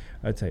like Yeah.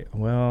 I'd say,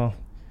 "Well,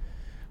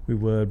 we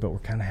would, but we're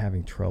kind of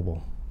having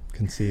trouble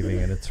conceiving,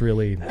 and it's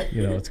really,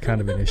 it's kind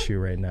of an issue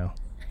right now."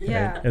 right?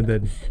 Yeah. And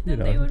then Then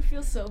they would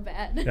feel so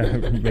bad.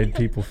 made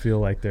people feel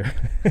like they're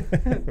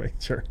like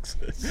jerks.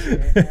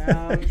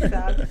 Yeah,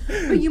 sad.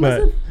 But you must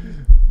have.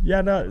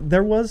 Yeah, no,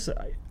 there was,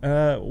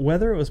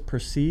 whether it was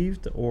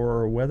perceived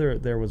or whether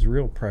there was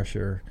real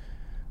pressure.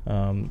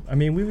 I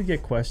mean, we would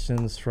get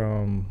questions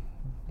from,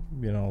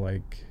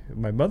 like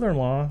my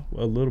mother-in-law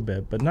a little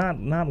bit, but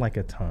not like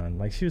a ton.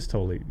 Like she's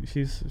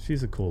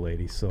a cool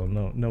lady, so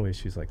no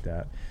issues like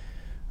that.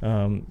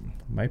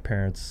 My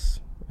parents,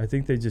 I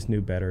think they just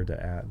knew better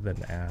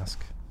than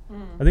ask.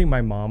 I think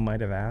my mom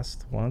might have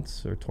asked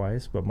once or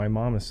twice, but my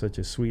mom is such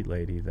a sweet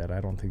lady that I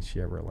don't think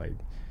she ever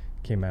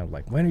came out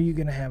like, when are you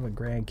gonna have a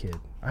grandkid?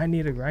 I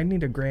need a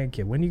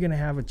grandkid. When are you gonna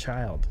have a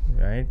child?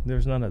 Right?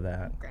 There's none of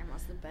that.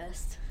 Grandma's the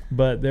best.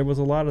 But there was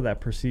a lot of that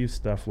perceived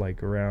stuff,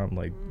 like around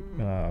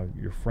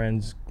your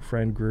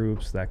friend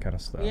groups, that kind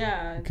of stuff.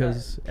 Yeah,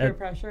 because peer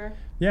pressure.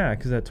 Yeah,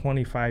 because at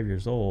 25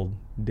 years old,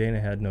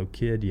 Dana had no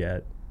kid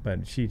yet,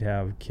 but she'd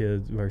have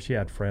kids, or she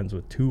had friends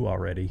with 2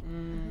 already,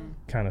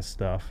 kind of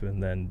stuff.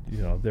 And then,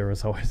 there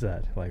was always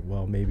that, like,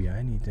 well, maybe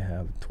I need to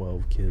have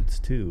 12 kids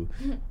too.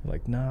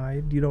 Like, nah,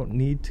 you don't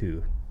need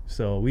to.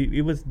 So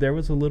there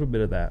was a little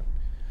bit of that.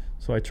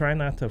 So I try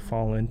not to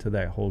fall into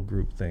that whole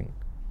group thing.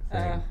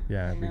 Yeah,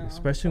 I know.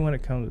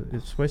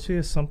 especially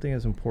as something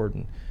as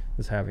important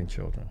as having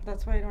children.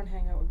 That's why I don't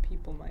hang out with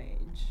people my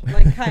age.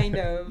 Like, kind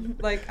of.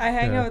 Like, I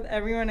hang out with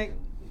everyone,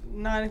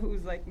 not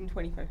who's like in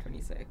 25,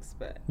 26,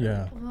 but.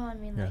 Yeah. Well, I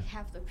mean, Yeah. like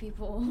half the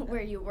people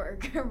where you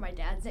work are my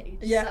dad's age.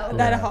 Yeah, so.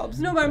 that Yeah. helps.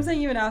 No, but I'm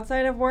saying even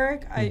outside of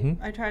work, Mhm.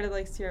 I try to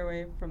like steer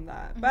away from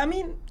that. But I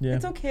mean, Yeah.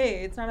 it's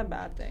okay. It's not a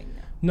bad thing.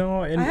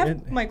 No, and I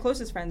have my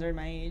closest friends are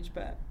my age,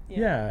 but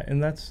yeah,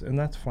 and that's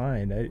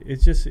fine.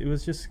 It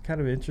was just kind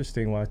of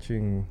interesting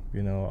watching,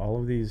 all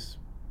of these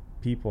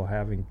people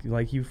having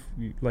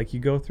you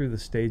go through the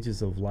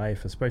stages of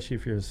life, especially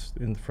if you're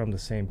from the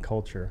same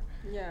culture.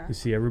 Yeah. You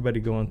see everybody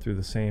going through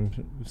the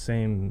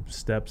same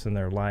steps in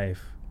their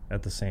life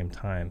at the same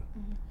time,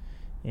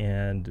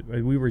 and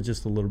we were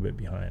just a little bit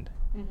behind.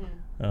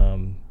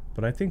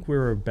 But I think we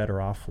were better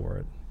off for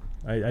it.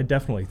 I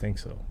definitely think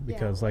so,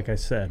 because Yeah. like I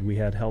said, we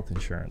had health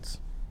insurance.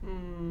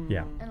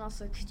 Yeah. And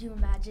also, could you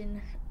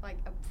imagine like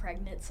a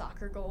pregnant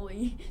soccer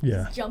goalie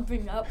Yeah. just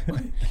jumping up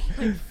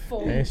like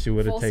full, Hey, she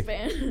would full have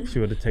span? she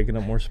would have taken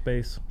up more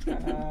space.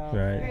 Right.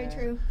 Very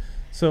true.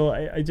 So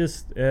I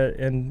just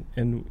and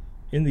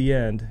in the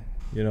end,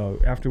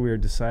 after we were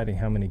deciding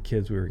how many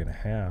kids we were going to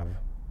have,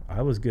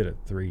 I was good at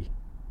 3.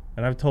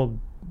 and I've told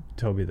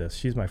Toby this.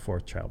 She's my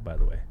 4th child, by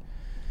the way.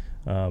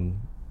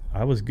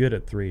 I was good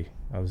at 3.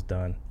 I was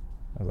done.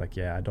 I was like,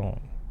 yeah, I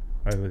don't.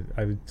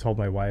 I told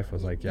my wife, I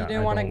was like, yeah, I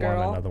don't want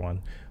another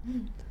one.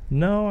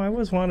 No, I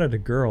always wanted a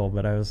girl,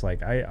 but I was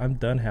like, I'm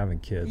done having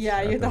kids.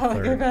 Yeah, you thought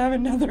like, if I have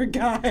another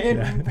guy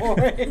and boy,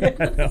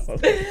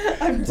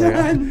 I'm like,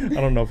 done.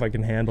 I don't know if I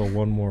can handle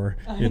one more,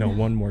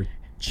 one more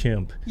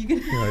chimp. You can,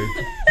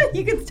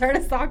 you can start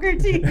a soccer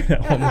team.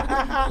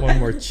 one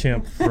more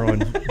chimp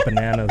throwing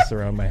bananas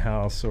around my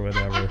house or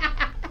whatever.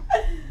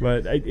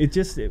 But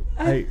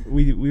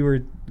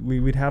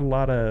we'd had a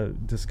lot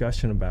of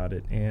discussion about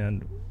it,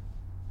 and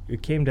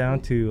it came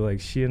down to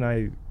like she and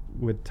I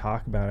would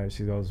talk about it.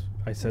 She goes,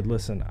 I said,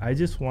 listen, I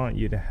just want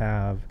you to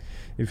have,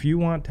 if you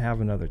want to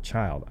have another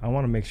child, I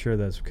want to make sure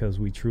that's because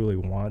we truly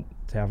want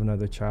to have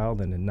another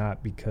child, and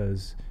not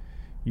because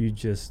you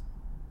just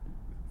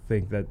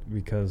think that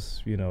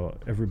because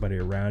everybody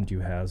around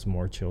you has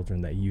more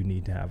children that you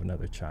need to have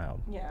another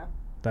child. Yeah.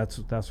 That's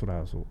what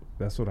I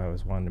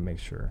was wanting to make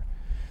sure.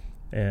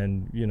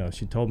 And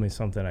she told me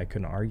something I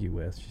couldn't argue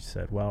with. She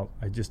said, well,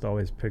 I just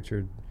always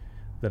pictured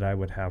that I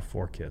would have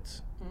 4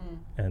 kids.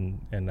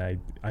 And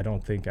I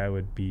don't think I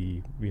would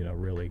be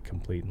really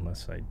complete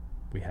unless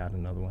we had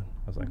another one.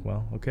 I was like,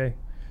 well, okay,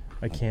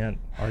 I can't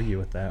argue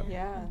with that.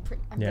 Yeah.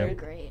 They're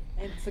great.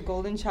 It's a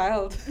golden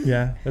child.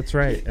 Yeah, that's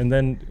right. And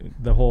then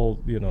the whole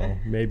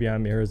maybe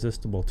I'm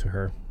irresistible to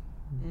her.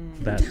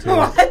 That too.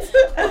 What?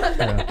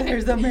 Yeah.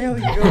 There's a male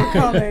ego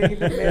coming.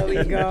 The male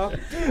ego.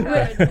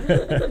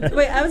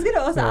 Wait, I was gonna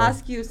also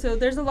ask you. So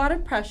there's a lot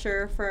of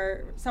pressure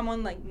for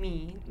someone like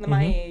me,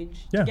 my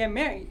age, to get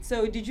married.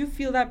 So did you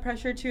feel that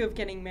pressure too of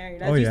getting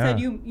married? As you said,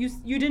 you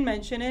didn't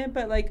mention it,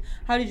 but like,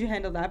 how did you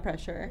handle that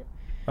pressure?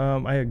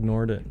 I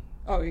ignored it.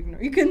 Oh,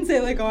 you couldn't say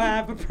like, oh, I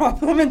have a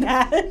problem with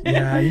that.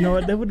 Yeah, you know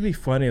what? That would be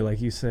funny. Like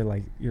you say,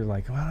 like you're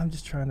like, well, I'm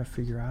just trying to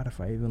figure out if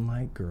I even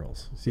like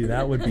girls. See,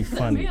 that would be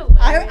funny.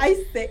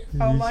 I say,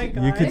 oh my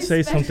god. You could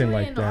say something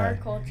like in that. Our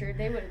culture,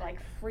 they would like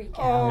freak out.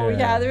 Oh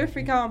yeah, they would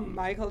freak out on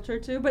my culture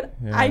too. But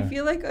I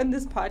feel like on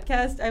this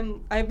podcast,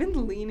 I've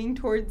been leaning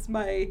towards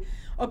my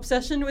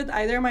obsession with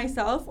either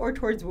myself or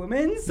towards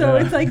women. So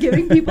it's like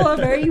giving people a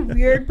very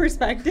weird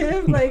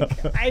perspective. Like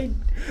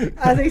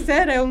as I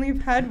said, I only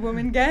had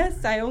women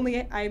guests.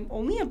 I'm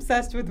only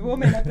obsessed with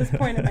women at this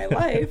point in my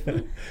life.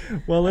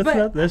 Well,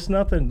 there's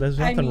nothing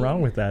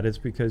wrong with that. It's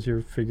because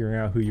you're figuring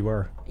out who you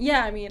are.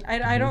 Yeah, I mean,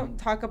 I don't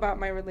talk about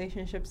my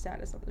relationship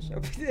status on the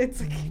show.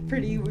 It's like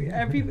pretty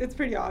weird. It's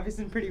pretty obvious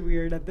and pretty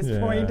weird at this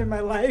point in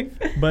my life.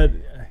 But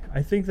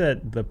I think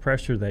that the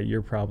pressure that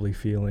you're probably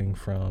feeling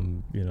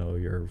from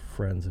your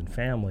friends and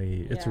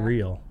family, it's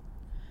real.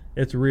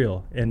 It's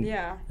real, and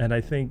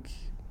I think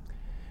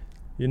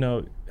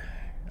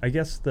I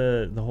guess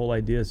the whole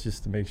idea is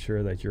just to make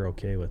sure that you're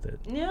okay with it.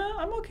 Yeah,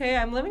 I'm okay.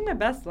 I'm living my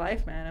best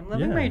life, man. I'm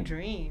living my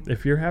dream.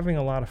 If you're having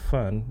a lot of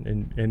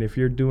fun and if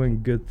you're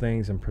doing good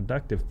things and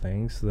productive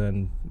things,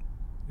 then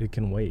it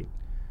can wait.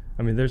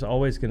 I mean, there's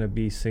always going to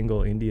be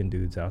single Indian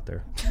dudes out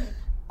there.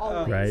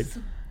 Always. Right?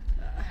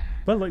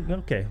 But like,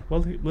 okay,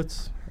 well,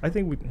 I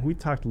think we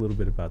talked a little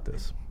bit about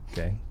this,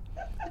 okay?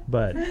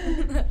 But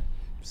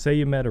say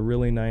you met a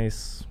really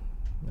nice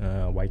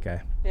white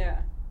guy. Yeah.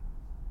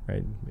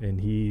 Right?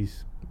 And he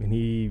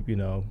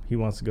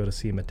wants to go to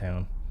SEMA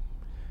Town.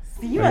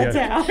 SEMA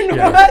Town?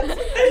 Yeah.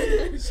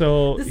 What?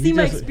 So the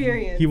SEMA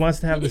experience. He wants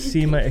to have the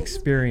SEMA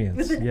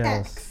experience.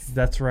 Yes, X.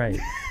 That's right.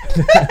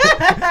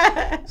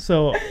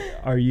 So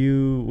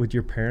would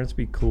your parents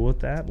be cool with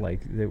that?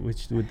 Like,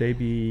 would they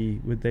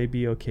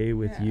be okay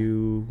with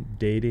you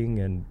dating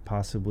and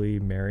possibly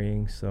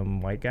marrying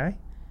some white guy?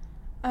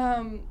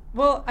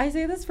 Well, I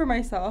say this for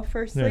myself.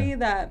 Firstly,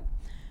 that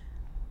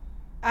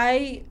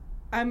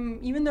I'm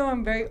even though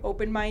I'm very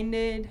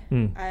open-minded,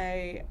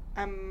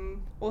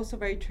 I'm also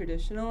very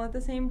traditional at the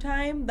same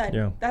time.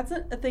 That's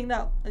a thing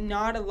that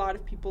not a lot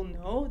of people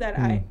know, that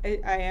I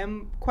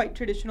am quite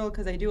traditional,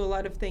 because I do a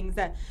lot of things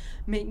that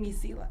make me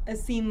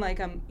seem like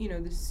I'm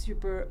this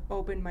super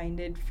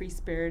open-minded,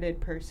 free-spirited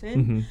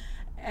person.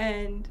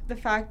 And the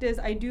fact is,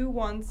 I do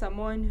want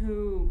someone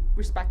who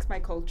respects my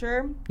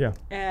culture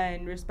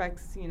and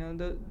respects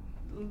the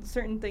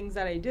certain things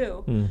that I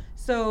do.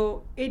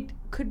 So it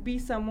could be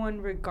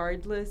someone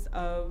regardless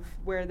of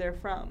where they're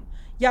from.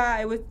 Yeah,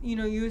 I would,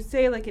 you would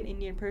say like an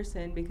Indian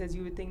person, because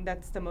you would think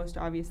that's the most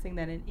obvious thing,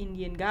 that an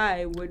Indian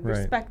guy would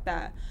respect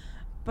that.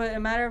 But a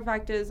matter of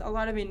fact is, a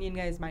lot of Indian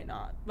guys might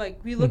not. Like,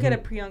 we look at a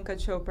Priyanka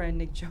Chopra and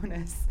Nick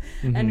Jonas,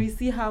 and we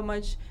see how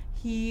much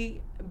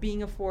he,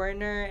 being a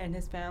foreigner, and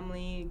his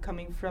family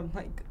coming from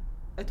like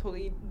a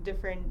totally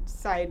different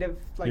side of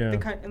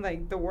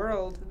like the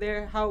world,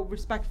 how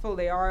respectful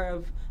they are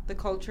of the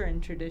culture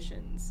and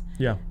traditions.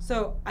 Yeah.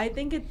 So I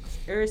think it's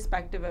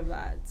irrespective of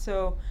that.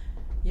 So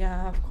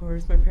yeah, of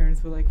course my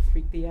parents would like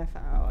freak the F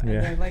out and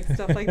then like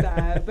stuff like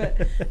that. But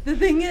the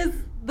thing is,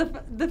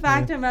 the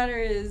fact of the matter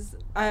is,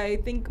 I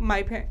think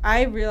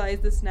I realize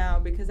this now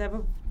because I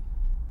have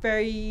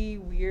very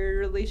weird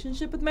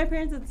relationship with my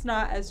parents. It's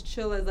not as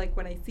chill as like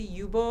when I see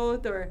you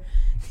both, or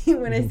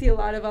when I see a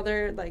lot of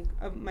other like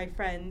of my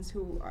friends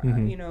who are,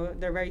 you know,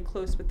 they're very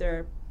close with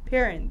their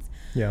parents.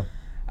 Yeah.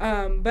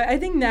 But I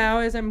think now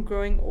as I'm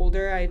growing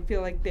older, I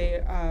feel like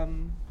they're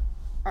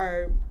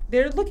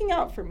looking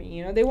out for me.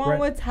 You know, they want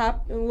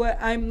what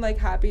I'm like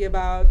happy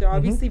about. They're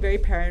obviously very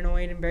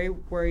paranoid and very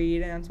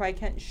worried, and that's why I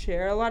can't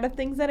share a lot of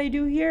things that I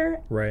do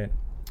here. Right.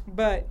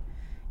 But,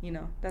 you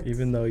know, that's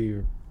even though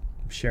you're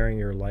sharing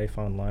your life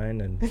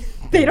online and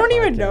they don't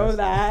even know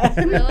that.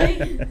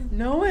 Really?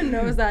 No one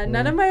knows that.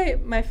 None of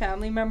my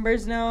family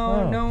members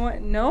know. Oh.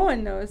 No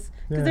one knows,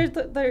 because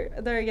Yeah.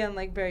 they're again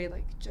like very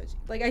like judgy.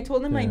 Like I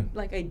told them Yeah.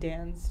 I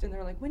danced, and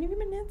they're like, "When have you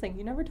been dancing?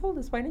 You never told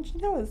us. Why didn't you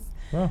tell us?"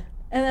 Well,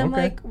 And I'm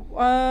okay. like,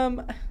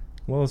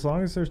 well, as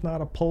long as there's not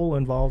a pole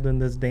involved in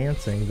this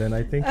dancing, then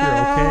I think you're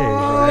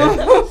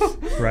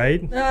okay,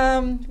 right?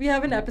 Right? We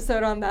have an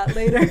episode on that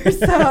later,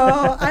 so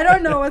I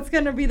don't know what's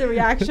gonna be the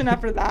reaction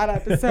after that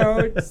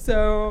episode.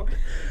 So,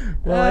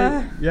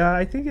 Well,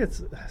 I think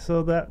it's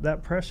so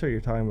that pressure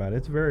you're talking about,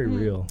 it's very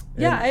real.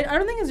 Yeah, And- I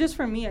don't think it's just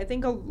for me. I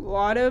think a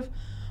lot of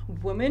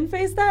women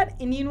face that,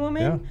 Indian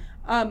women.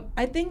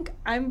 I think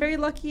I'm very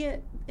lucky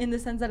in the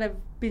sense that I've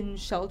been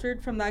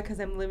sheltered from that because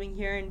I'm living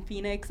here in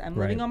Phoenix. I'm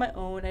living Right. on my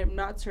own. I'm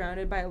not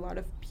surrounded by a lot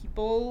of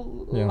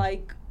people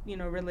like, you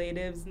know,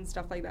 relatives and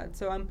stuff like that.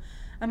 So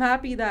I'm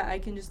happy that I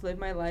can just live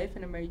my life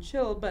and I'm very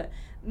chill. But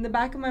in the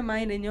back of my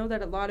mind, I know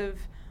that a lot of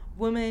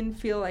women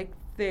feel like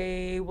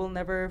they will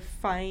never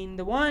find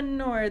the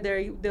one, or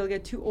they'll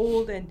get too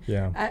old. And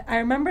I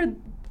remember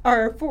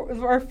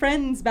our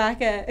friends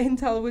back at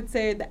Intel would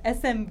say the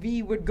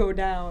SMV would go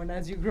down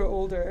as you grow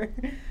older.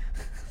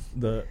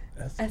 The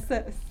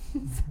SS.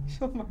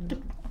 Sexual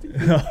market.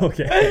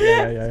 okay.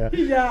 Yeah.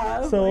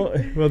 Yeah. So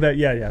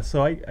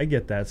So I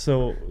get that.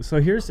 So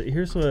here's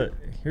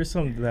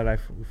something that I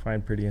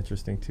find pretty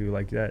interesting too.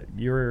 Like that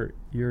you're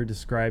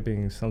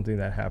describing something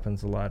that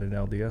happens a lot in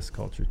LDS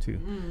culture too.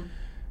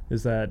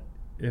 Is that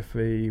if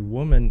a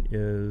woman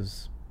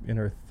is in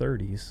her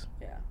 30s,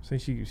 so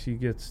she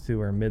gets to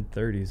her mid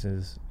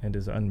 30s and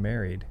is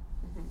unmarried,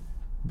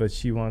 but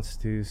she wants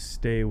to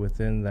stay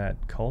within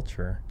that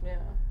culture,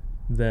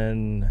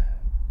 then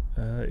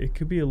it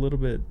could be a little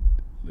bit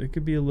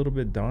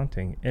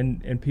daunting,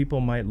 and people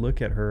might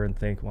look at her and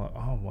think, well,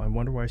 I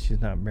wonder why she's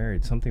not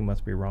married. Something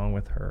must be wrong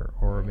with her,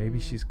 or maybe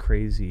she's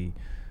crazy,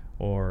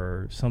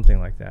 or something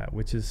like that,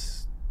 which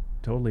is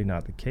totally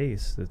not the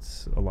case.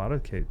 It's a lot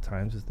of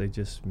times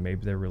is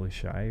maybe they're really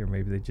shy, or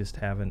maybe they just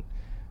haven't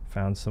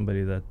found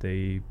somebody that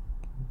they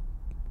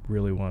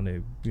really want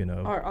to,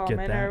 or all get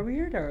men that. are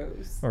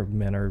weirdos. Or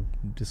men are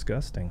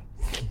disgusting,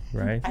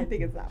 right? I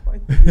think it's that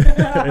one.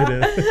 It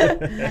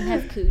is. Men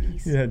have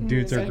cooties. Yeah,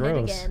 dudes are Saying it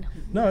gross. again.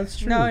 No, it's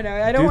true. No, I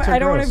don't. Dudes are I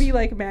don't want to gross. be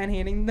like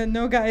man-hating.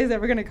 No guy is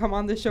ever gonna come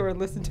on the show or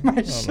listen to my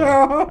Oh,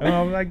 show.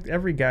 no. Like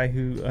every guy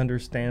who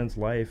understands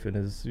life and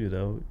is,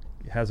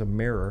 has a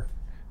mirror,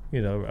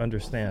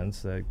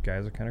 understands that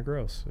guys are kind of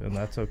gross, and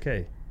that's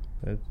okay.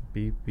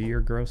 Be your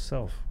gross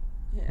self.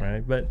 Yeah.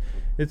 Right, but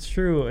it's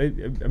true.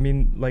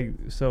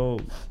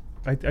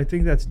 I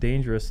think that's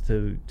dangerous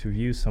to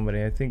view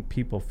somebody. I think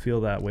people feel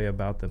that way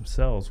about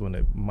themselves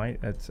when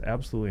that's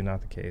absolutely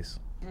not the case.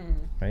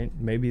 Right?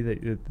 Maybe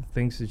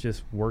things have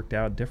just worked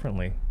out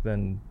differently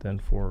than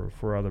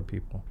for other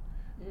people.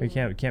 You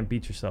can't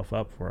beat yourself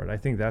up for it. I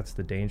think that's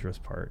the dangerous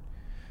part.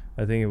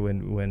 I think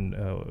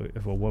when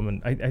if a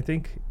woman, I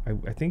think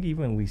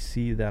even we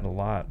see that a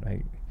lot.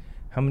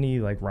 How many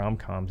like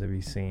rom-coms have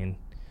you seen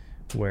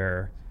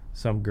where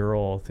some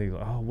girl thinks,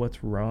 oh,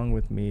 what's wrong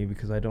with me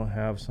because I don't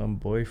have some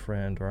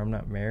boyfriend, or I'm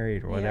not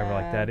married, or whatever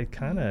like that.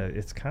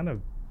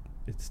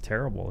 It's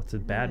terrible. It's a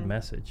bad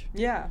message.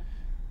 Yeah.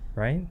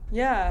 Right?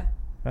 Yeah.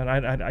 And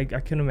I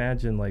can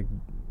imagine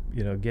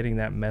getting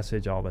that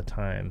message all the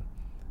time,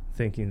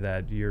 thinking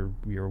that you're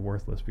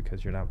worthless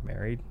because you're not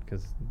married,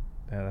 because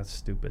that's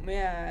stupid.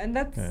 Yeah, and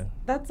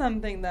that's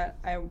something that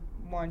I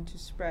want to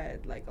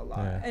spread like a lot.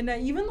 Yeah. And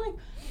even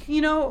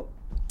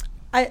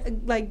I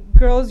like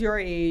girls your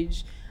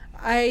age,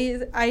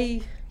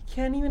 I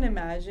can't even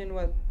imagine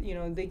what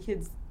the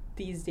kids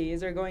these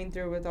days are going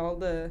through with all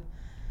the,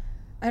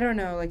 I don't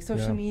know, like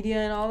social media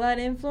and all that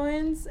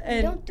influence. We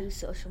And don't do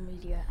social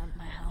media at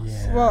my house.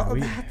 Yeah, well,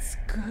 that's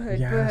good.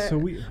 Yeah,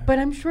 but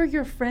I'm sure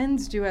your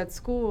friends do at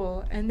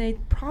school, and they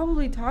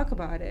probably talk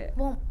about it.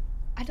 Well,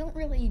 I don't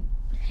really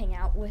hang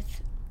out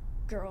with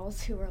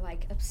girls who are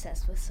like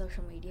obsessed with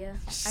social media.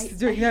 She's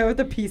doing that with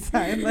a peace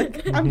sign,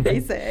 like I'm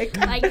basic.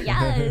 Like,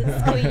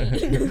 yes,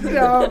 queen.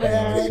 No,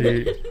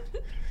 man.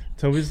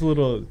 Toby's a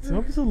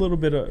little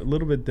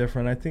bit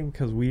different. I think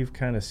because we've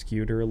kind of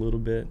skewed her a little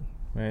bit,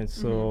 right?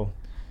 So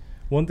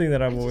one thing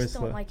that I've always just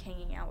don't like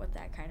hanging out with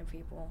that kind of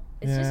people.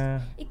 It's Yeah.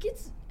 just it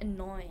gets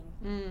annoying.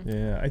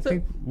 Yeah, I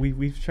think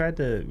we've tried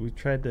to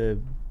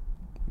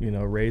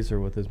raise her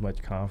with as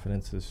much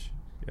confidence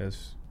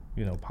as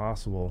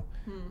possible,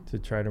 to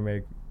try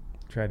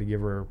to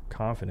give her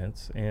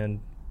confidence, and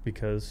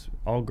because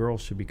all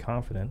girls should be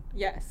confident.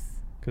 Yes.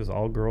 Because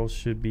all girls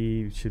should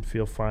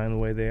feel fine the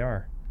way they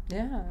are,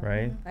 Yeah.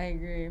 right? I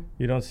agree.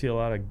 You don't see a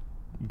lot of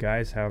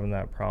guys having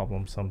that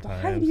problem Why do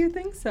sometimes you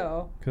think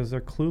so? because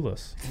they're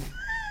clueless.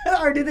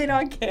 Or do they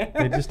not care?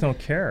 They just don't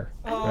care,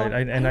 right? I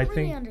And don't I really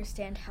think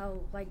understand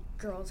how like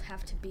girls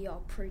have to be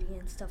all pretty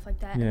and stuff like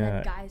that, and Yeah.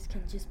 then guys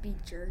can just be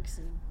jerks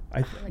and.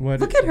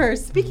 Look at her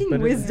speaking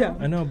but wisdom.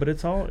 I know, but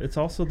it's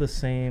also the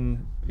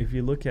same. If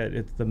you look at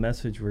it, the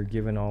message we're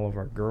giving all of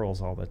our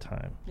girls all the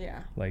time. Yeah.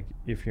 Like,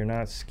 if you're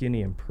not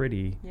skinny and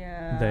pretty,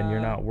 Yeah. then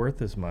you're not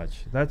worth as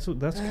much. That's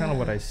kind of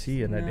what I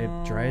see, and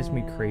it drives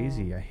me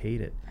crazy. I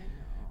hate it. I know.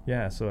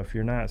 Yeah. So if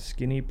you're not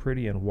skinny,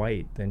 pretty, and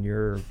white, then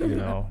you're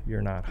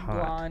you're not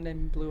hot. Blonde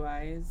and blue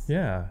eyes.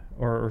 Yeah,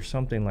 or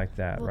something like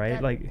that, Well,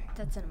 right? Like,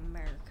 that's in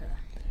America.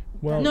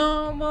 well,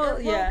 No, well,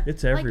 yeah.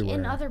 it's Like everywhere.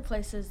 in other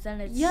places,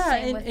 then it's Yeah,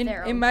 same with in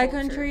their in own my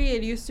culture. country,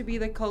 it used to be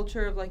the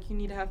culture of like you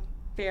need to have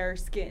fair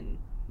skin.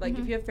 Like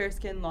if Mhm. you have fair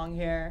skin, long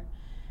hair,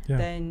 Yeah.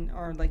 then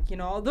or like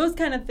all those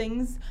kind of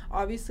things.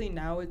 Obviously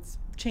now it's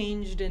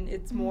changed and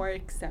it's Mhm. more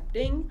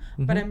accepting.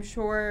 But Mhm. I'm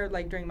sure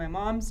like during my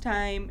mom's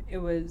time, it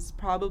was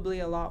probably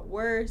a lot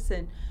worse.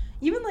 And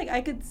even like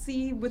I could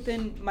see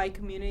within my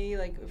community,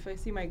 like if I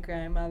see my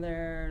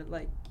grandmother,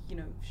 like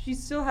she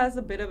still has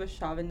a bit of a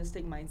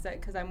chauvinistic mindset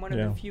because I'm one of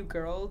Yeah. the few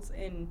girls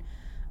in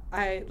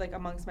I like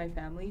amongst my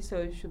family,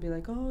 so she'll be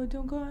like, "Oh,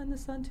 don't go out in the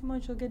sun too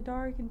much; you'll get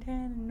dark and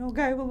tan, and no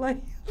guy will like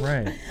you."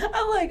 Right.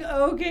 I'm like,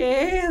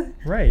 okay.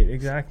 Right,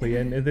 exactly,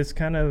 and it's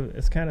kind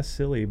of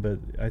silly, but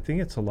I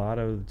think it's a lot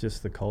of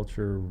just the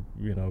culture,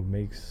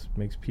 makes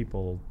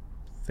people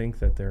think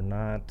that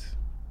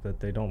that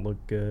they don't look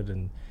good,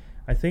 and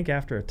I think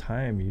after a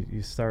time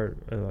you start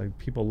like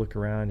people look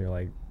around, you're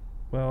like,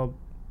 well,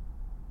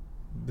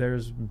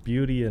 there's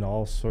beauty in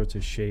all sorts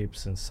of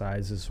shapes and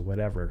sizes,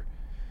 whatever.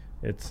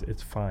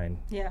 It's fine.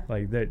 Yeah.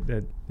 Like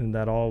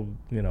that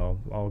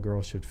all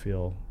girls should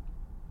feel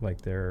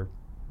like they're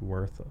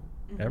worth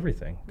Mhm.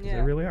 everything, 'cause Yeah.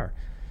 they really are.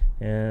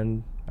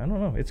 And I don't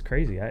know, it's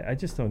crazy. I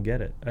just don't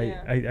get it.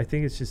 Yeah. I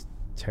think it's just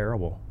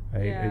terrible.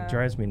 Yeah. It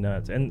drives me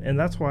nuts. And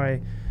that's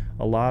why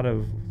a lot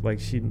of, like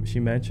she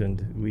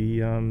mentioned, we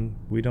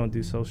don't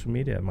do social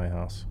media at my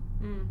house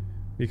Mm.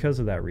 because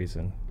of that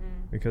reason.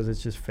 Mm. Because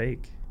it's just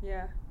fake.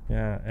 Yeah.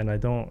 Yeah, and I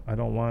don't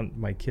want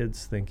my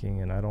kids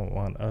thinking, and I don't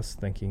want us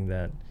thinking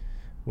that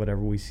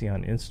whatever we see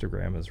on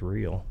Instagram is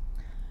real.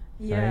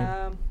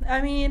 Yeah.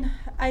 I mean,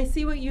 I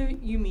see what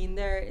you mean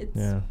there. It's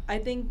Yeah. I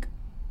think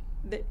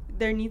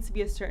there needs to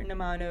be a certain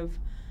amount of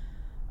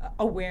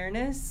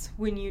awareness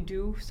when you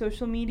do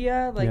social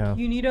media. Like Yeah.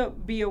 you need to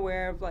be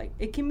aware of like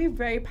it can be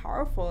very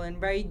powerful and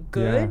very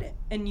good Yeah.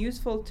 and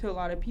useful to a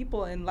lot of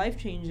people and life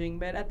changing,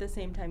 but at the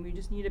same time you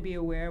just need to be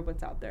aware of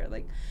what's out there.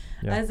 Like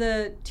Yeah. as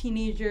a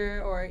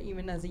teenager or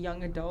even as a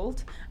young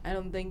adult, I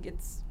don't think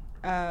it's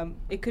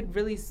it could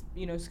really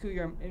screw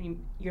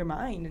your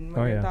mind and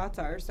what Oh, your yeah. thoughts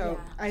are. So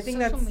Yeah, I think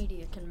social that's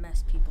media can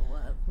mess people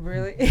up.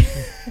 really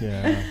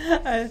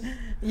Yeah.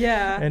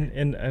 yeah.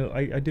 And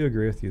I do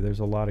agree with you.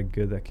 There's a lot of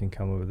good that can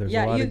come of it. There's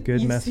Yeah, a lot you- of good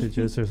you see-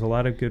 messages. There's a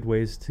lot of good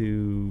ways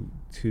to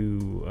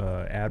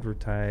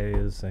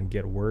advertise and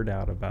get word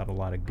out about a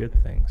lot of good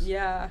things.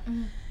 Yeah.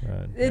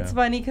 But, It's yeah.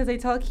 funny because I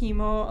tell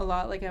Chemo a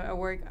lot, like at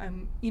work,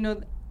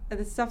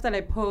 the stuff that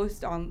I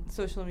post on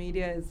social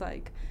media is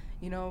like,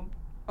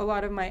 a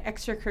lot of my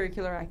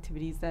extracurricular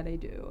activities that I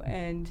do.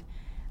 And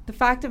the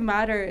fact of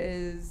matter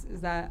is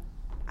that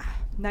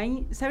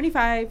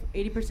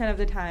 75-80% of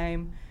the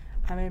time,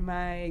 I'm in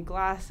my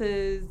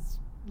glasses,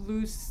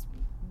 loose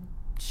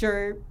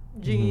shirt,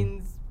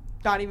 jeans,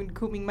 not even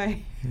combing my hair.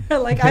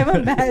 Like I'm a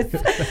mess.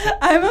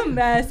 I'm a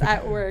mess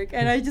at work,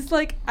 and I just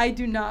I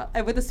do not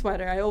with a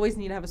sweater. I always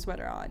need to have a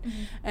sweater on,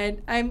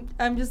 and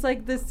I'm just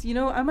like this.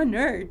 I'm a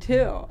nerd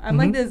too. I'm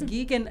like this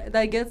geek, and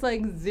that gets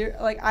like zero.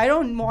 Like I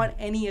don't want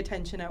any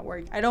attention at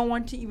work. I don't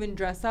want to even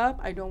dress up.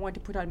 I don't want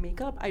to put on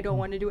makeup. I don't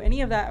want to do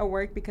any of that at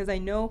work because I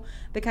know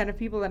the kind of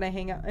people that I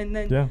hang out, and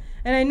then Yeah.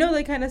 and I know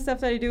the kind of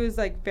stuff that I do is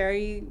like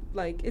very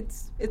like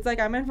it's like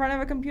I'm in front of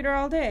a computer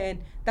all day,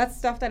 and that's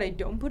stuff that I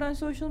don't put on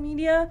social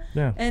media.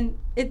 Yeah. And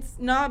it's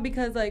not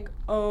because like,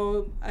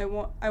 oh, I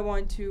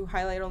want to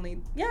highlight only.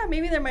 Yeah,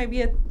 maybe there might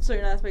be a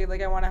certain aspect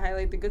like I want to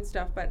highlight the good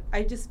stuff, but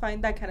I just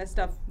find that kind of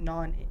stuff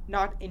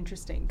not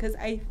interesting because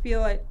I feel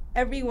like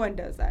everyone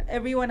does that.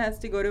 Everyone has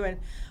to go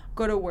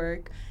to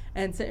work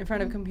and sit in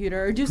front of a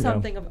computer or do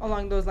something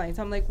along those lines.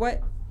 I'm like,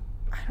 what?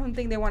 I don't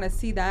think they want to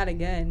see that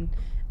again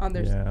on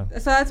their. Yeah.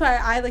 So that's why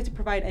I like to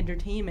provide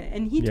entertainment.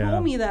 And he Yeah.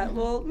 told me that.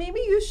 Well, maybe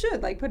you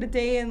should like put a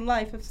day in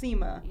life of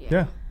Seema.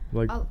 Yeah.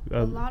 Like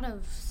A lot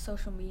of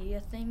social media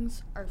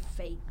things are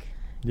fake.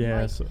 yeah.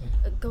 like, So,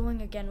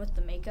 Going again with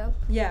the makeup,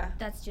 Yeah.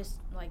 that's just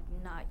like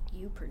not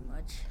you pretty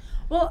much.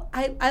 Well,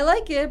 I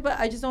like it, but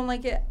I just don't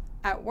like it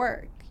at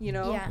work.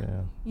 Yeah.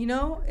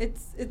 yeah.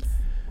 It's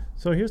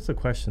So here's the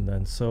question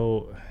then.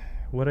 So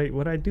what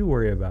I do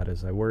worry about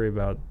is I worry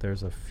about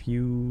there's a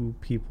few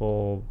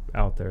people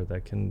out there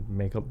that can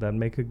make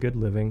a good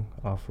living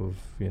off of,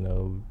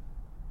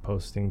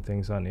 posting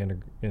things on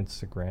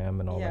Instagram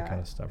and all that Yeah.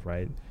 kind of stuff,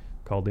 right?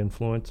 Called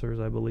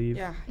influencers, I believe.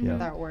 yeah, Yeah.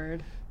 that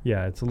word.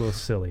 Yeah, it's a little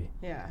silly.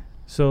 Yeah.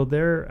 So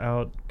they're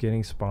out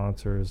getting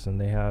sponsors,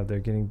 and they're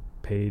getting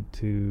paid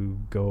to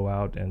go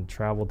out and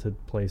travel to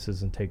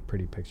places and take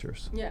pretty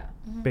pictures, Yeah.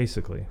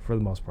 basically, for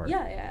the most part.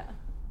 Yeah.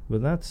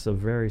 But that's a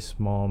very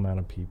small amount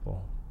of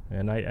people.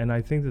 And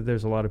I think that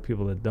there's a lot of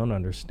people that don't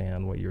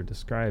understand what you're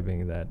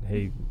describing, that,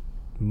 hey,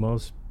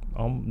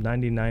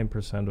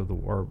 99% of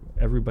or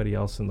everybody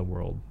else in the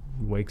world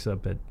wakes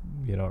up at,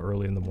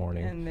 early in the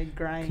morning. And they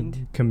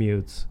grind.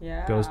 Commutes.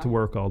 Yeah. Goes to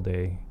work all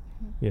day,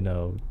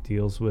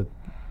 deals with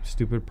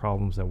stupid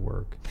problems at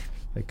work.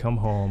 They come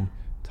home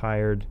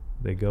tired.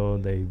 They go,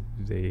 they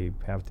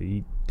have to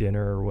eat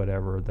dinner or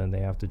whatever. Then they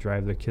have to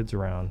drive their kids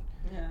around.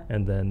 Yeah.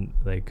 And then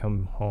they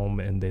come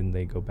home, and then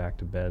they go back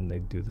to bed, and they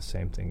do the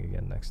same thing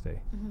again next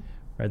day.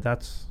 Right?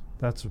 That's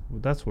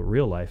what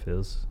real life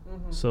is.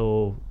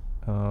 So,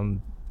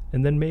 and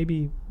then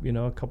maybe,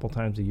 a couple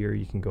times a year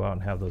you can go out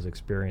and have those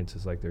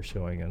experiences like they're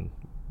showing in,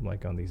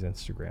 like, on these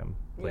Instagram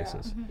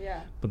places.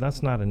 Yeah. But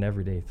that's not an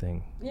everyday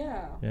thing.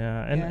 Yeah.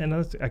 Yeah. And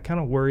I kind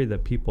of worry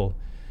that people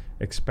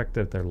expect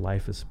that their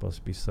life is supposed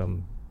to be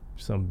some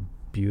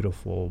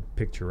beautiful,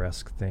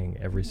 picturesque thing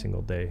every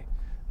single day.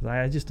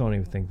 I just don't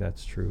even think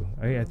that's true.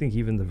 I think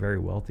even the very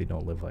wealthy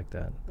don't live like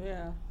that.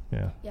 Yeah.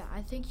 Yeah. Yeah,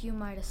 I think you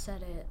might have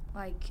said it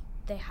like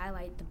they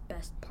highlight the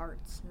best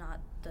parts, not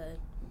the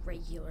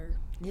regular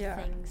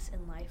things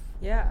in life.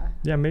 Yeah.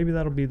 Yeah, maybe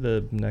that'll be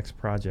the next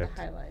project.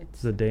 The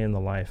highlights. The day in the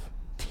life.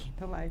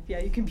 The life.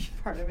 Yeah, you can be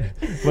part of it.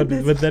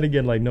 but then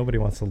again, like, nobody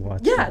wants to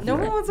watch. Yeah, that, no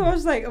one wants to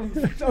watch, like,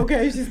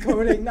 okay, she's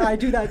coding. I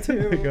do that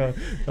too. Like,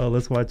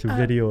 let's watch a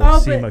video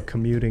of Seema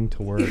commuting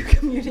to work.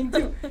 Commuting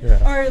to,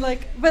 or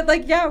like, but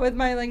like, yeah, with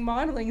my like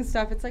modeling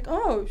stuff, it's like,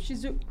 oh,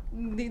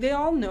 they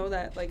all know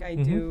that, like, I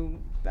do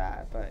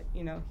that, but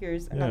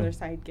here's another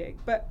side gig.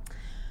 But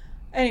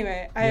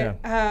anyway,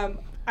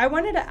 I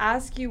wanted to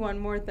ask you one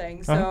more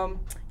thing. So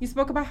you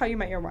spoke about how you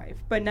met your wife,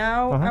 but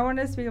now I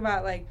wanted to speak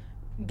about, like,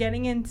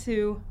 getting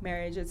into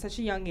marriage at such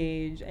a young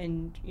age,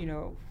 and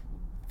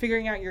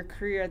figuring out your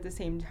career at the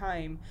same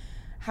time.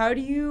 How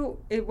do you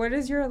what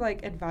is your,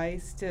 like,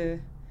 advice to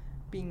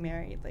being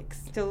married, like,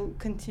 still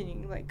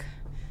continuing, like,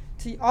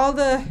 to all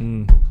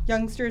the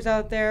youngsters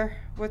out there?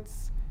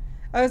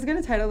 I was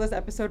gonna title this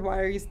episode "Why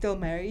Are You Still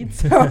Married?"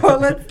 So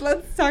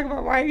let's talk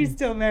about why are you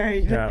still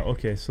married. Yeah.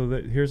 Okay. So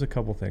here's a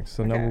couple things.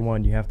 So number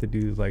one, you have to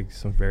do, like,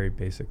 some very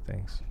basic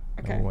things.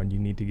 Number one, you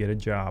need to get a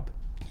job.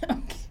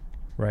 Okay.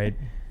 Right?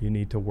 You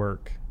need to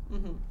work,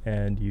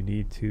 and you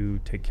need to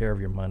take care of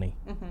your money.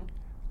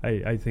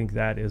 I think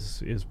that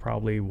is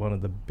probably one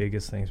of the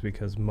biggest things,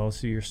 because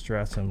most of your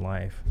stress in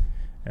life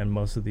and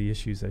most of the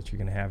issues that you're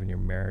going to have in your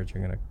marriage are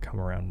going to come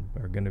around,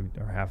 are going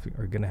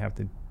to have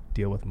to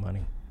deal with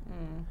money.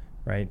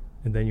 Right?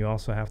 And then you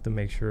also have to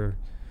make sure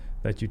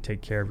that you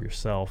take care of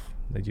yourself,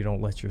 that you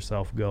don't let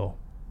yourself go.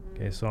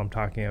 Okay, so I'm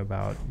talking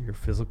about your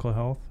physical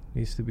health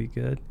needs to be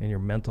good, and your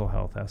mental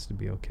health has to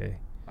be okay.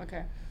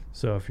 Okay.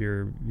 So if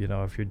you're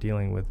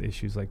dealing with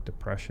issues like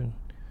depression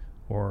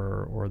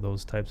or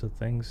those types of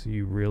things,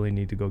 you really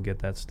need to go get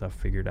that stuff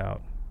figured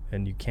out.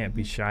 And you can't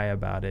be shy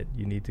about it.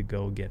 You need to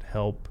go get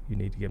help. You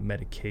need to get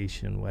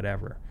medication,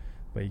 whatever.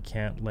 But you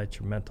can't let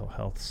your mental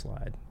health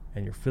slide.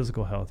 And your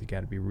physical health, you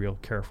got to be real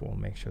careful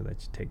and make sure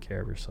that you take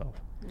care of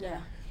yourself.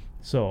 Yeah.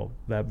 So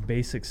that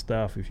basic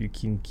stuff, if you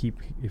can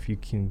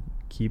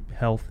keep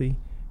healthy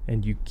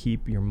and you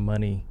keep your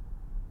money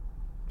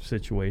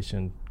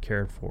situation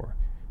cared for,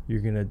 you're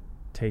going to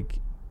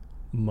take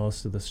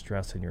most of the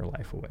stress in your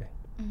life away.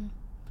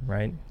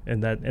 Right?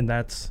 And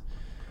that's,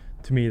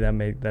 to me,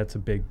 that's a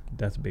big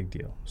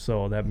deal.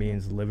 So that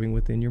means living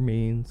within your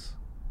means,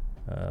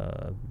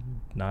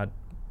 not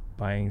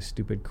buying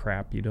stupid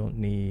crap you don't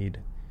need,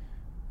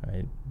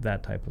 right?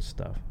 That type of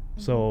stuff.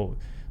 So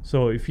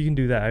if you can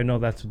do that, I know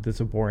that's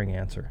a boring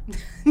answer.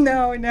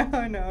 No,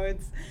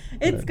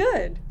 it's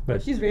good.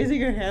 But she's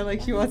raising her hand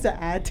like she wants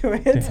to add to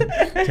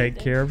it. Take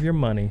care of your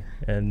money,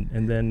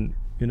 and then,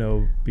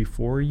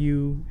 before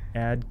you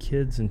add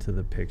kids into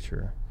the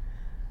picture,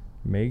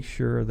 make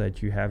sure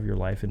that you have your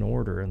life in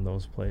order in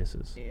those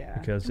places. Yeah.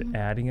 Because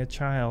adding a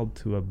child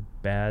to a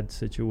bad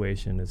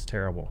situation is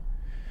terrible.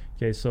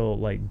 Okay, so,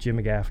 like, Jim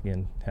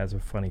Gaffigan has a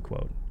funny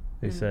quote.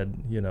 They said,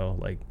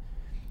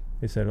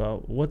 they said,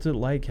 well, what's it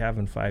like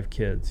having 5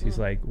 kids? He's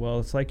like,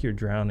 well, it's like you're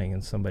drowning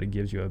and somebody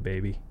gives you a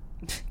baby,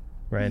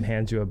 right, and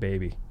hands you a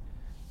baby.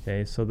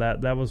 Okay, so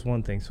that was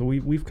one thing. So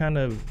we've kind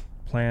of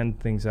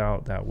planned things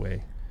out that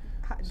way.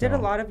 Did a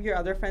lot of your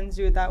other friends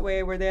do it that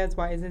way? Were they as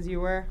wise as you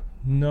were?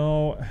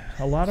 No,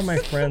 a lot of my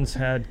friends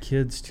had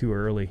kids too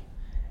early,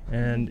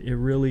 and it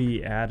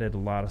really added a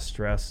lot of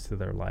stress to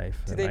their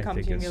life. Did they come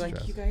to you and be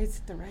like, you guys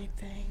did the right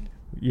thing?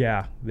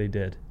 Yeah, they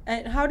did.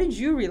 And how did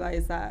you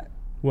realize that?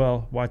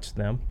 Well, watch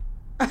them.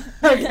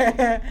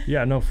 Okay.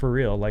 Yeah, no, for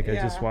real. Like, I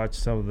just watched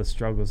some of the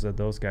struggles that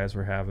those guys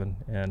were having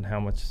and how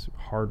much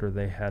harder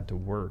they had to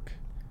work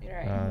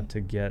to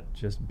get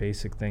just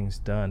basic things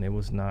done. It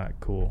was not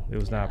cool. It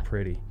was not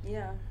pretty.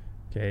 Yeah.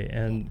 Okay,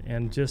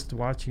 and just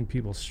watching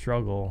people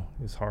struggle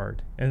is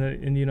hard. And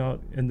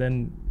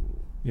then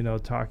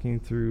talking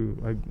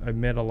through, I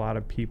met a lot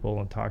of people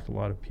and talked to a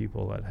lot of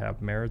people that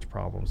have marriage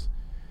problems.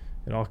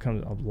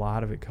 A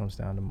lot of it comes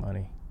down to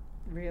money.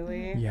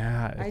 Really?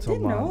 Yeah, I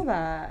didn't know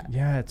that.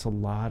 Yeah, it's a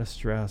lot of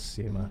stress,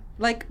 Seema.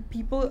 Like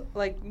people,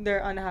 like they're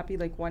unhappy.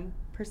 Like one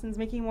person's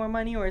making more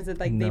money, or is it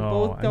like they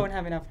both don't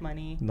have enough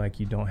money? Like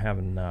you don't have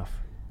enough.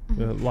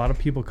 A lot of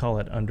people call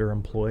it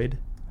underemployed.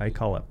 I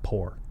call it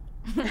poor.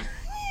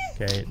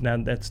 Okay, now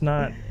that's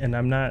not, and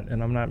I'm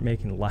not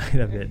making light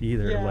of it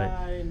either. Yeah, like,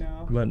 I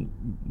know.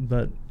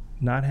 But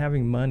not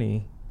having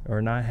money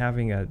or not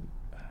having a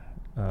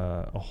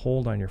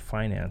hold on your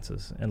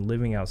finances and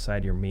living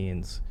outside your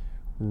means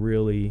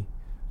really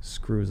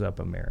screws up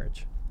a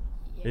marriage.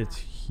 Yeah. It's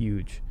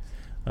huge.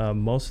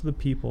 Most of the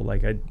people,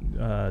 like with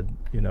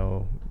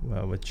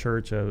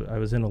church, I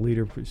was in a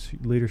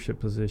leadership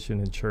position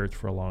in church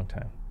for a long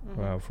time,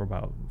 for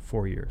about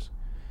 4 years,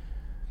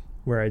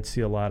 where I'd see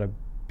a lot of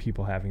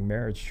people having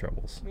marriage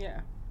troubles.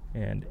 Yeah.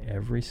 And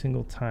every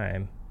single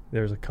time,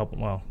 there's a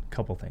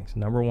couple things.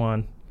 Number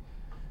one,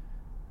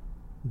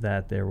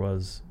 that there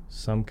was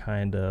some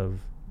kind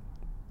of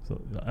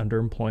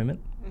underemployment,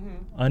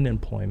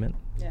 unemployment,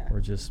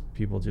 or just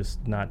people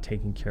just not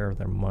taking care of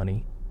their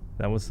money.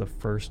 That was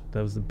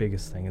the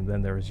biggest thing. And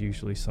then there was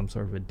usually some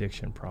sort of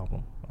addiction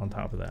problem on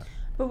top of that.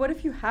 But what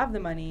if you have the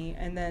money,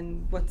 and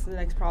then what's the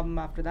next problem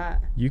after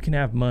that? You can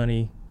have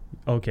money.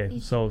 Okay,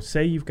 so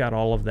say you've got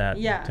all of that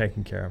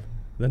taken care of.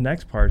 The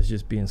next part is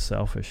just being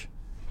selfish,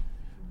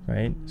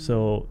 right?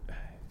 So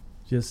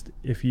just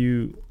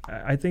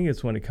I think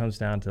it's when it comes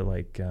down to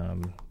like,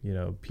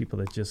 people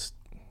that just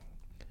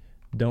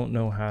don't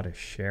know how to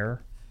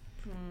share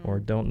or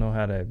don't know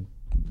how to,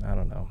 I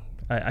don't know.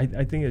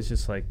 I think it's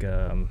just like,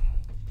 how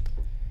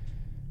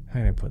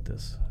can I put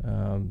this?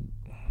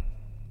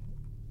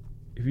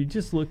 If you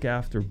just look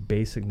after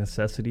basic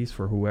necessities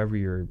for whoever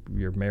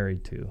you're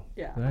married to,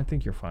 then I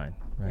think you're fine,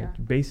 right?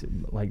 Yeah. Basic,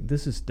 like,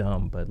 this is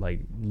dumb, but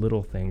like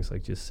little things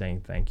like just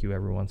saying thank you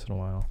every once in a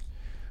while,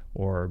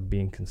 or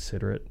being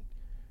considerate,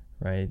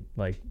 right?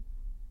 Like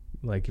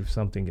if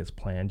something gets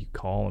planned, you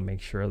call and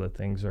make sure that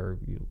things are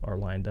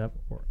lined up,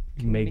 or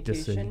you make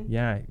decisions.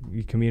 Yeah,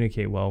 you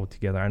communicate well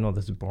together. I know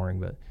this is boring,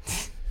 but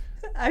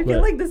I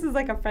feel like this is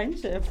like a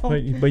friendship.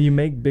 but you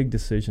make big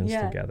decisions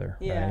together,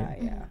 right?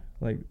 Yeah.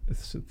 Like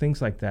things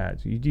like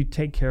that. You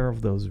take care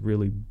of those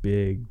really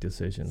big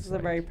decisions. This is a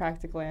very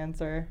practical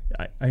answer.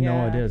 I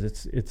know it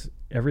is. It's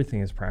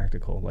everything is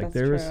practical. Like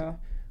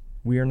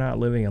we are not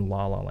living in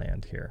La La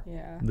Land here.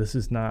 Yeah. This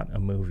is not a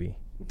movie.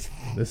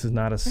 This is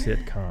not a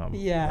sitcom.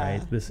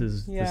 Right? This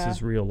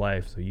is real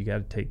life. So you got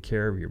to take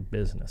care of your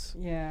business.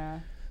 Yeah.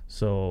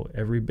 So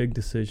every big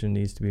decision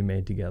needs to be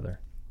made together,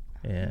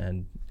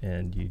 and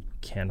you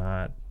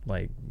cannot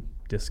like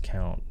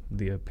discount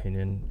the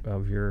opinion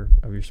of your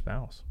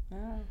spouse.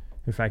 Oh.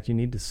 In fact, you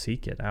need to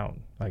seek it out.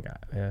 Like,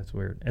 it's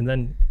weird. And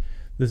then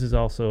this is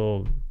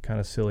also kind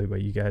of silly,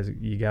 but you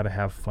got to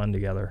have fun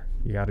together.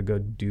 You got to go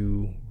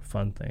do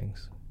fun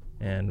things,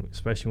 and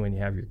especially when you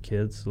have your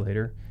kids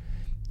later,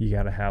 you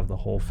got to have the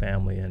whole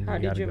family. And how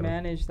did you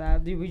manage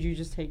that? Would you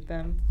just take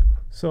them?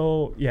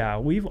 So yeah,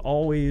 we've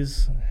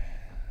always,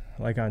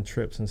 like on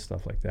trips and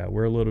stuff like that,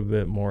 we're a little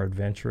bit more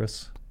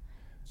adventurous.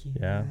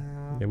 Yeah,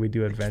 we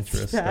do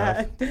adventurous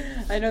stuff.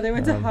 I know they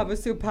went to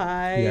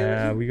Havasupai.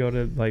 Yeah, we go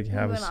to like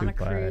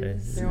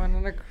Havasupai. They went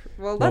on a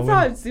well, that's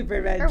not super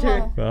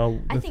adventure. Well,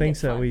 the things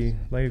that we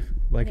like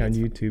on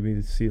YouTube,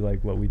 you see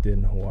like what we did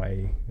in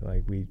Hawaii.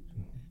 Like we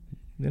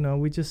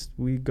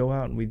go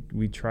out and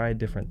we try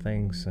different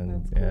things,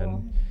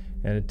 and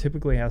it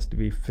typically has to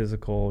be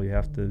physical. You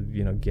have to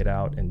get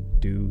out and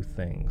do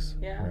things.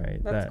 Yeah,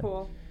 right. That's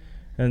cool.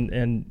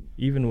 And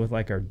even with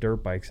like our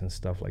dirt bikes and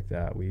stuff like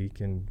that, we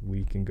can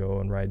go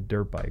and ride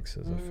dirt bikes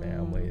as a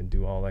family and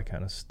do all that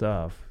kind of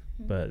stuff.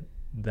 But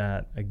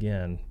that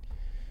again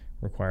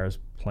requires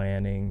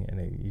planning,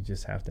 and you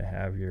just have to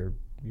have you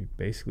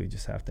basically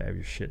just have to have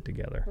your shit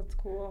together. That's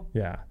cool.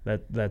 Yeah,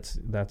 that's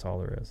all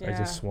there is. Yeah. I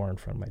just swore in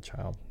front of my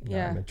child.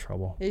 Yeah, I'm in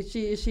trouble. Is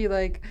she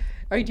like?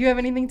 Do you have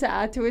anything to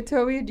add to it,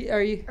 Toby?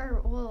 Are you?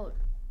 Well,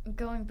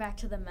 going back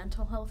to the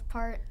mental health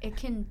part, it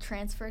can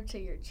transfer to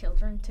your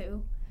children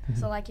too.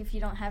 So, like, if you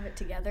don't have it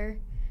together,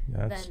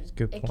 then it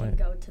can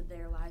go to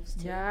their lives,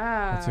 too.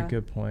 Yeah. That's a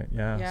good point,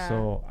 yeah.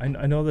 So, I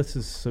know this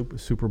is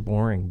super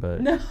boring,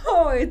 but... No,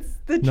 it's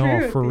the truth.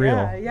 No, for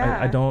real.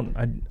 Yeah.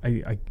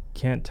 I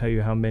can't tell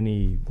you how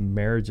many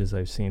marriages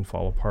I've seen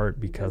fall apart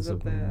because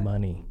of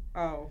money.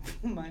 Oh,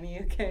 money,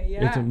 okay,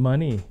 yeah. It's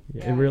money.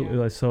 Yeah, it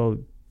really,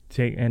 so...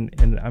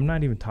 And I'm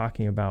not even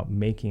talking about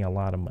making a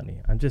lot of money.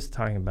 I'm just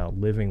talking about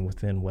living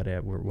within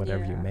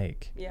whatever you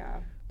make. Yeah.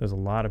 There's a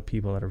lot of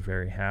people that are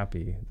very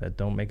happy that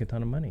don't make a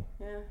ton of money.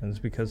 Yeah. And it's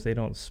because they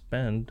don't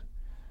spend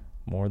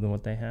more than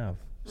what they have.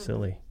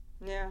 Silly.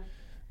 Yeah.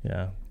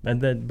 Yeah.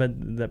 And then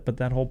but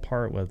that whole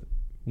part with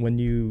when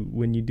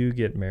you do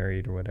get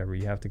married or whatever,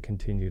 you have to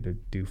continue to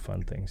do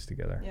fun things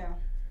together. Yeah.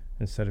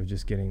 Instead of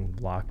just getting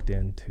locked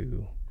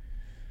into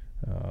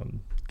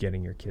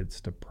getting your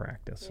kids to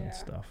practice and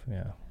stuff.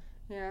 Yeah.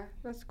 Yeah,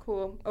 that's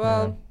cool.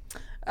 Well,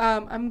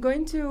 I'm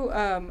going to,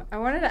 I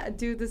wanted to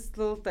do this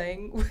little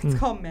thing. It's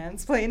called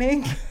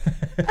mansplaining.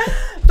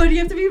 But you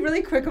have to be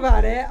really quick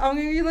about it. I'm going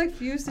to give you like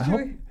few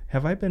situations.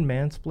 Have I been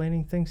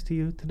mansplaining things to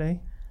you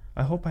today?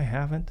 I hope I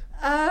haven't.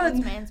 What's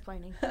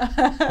mansplaining?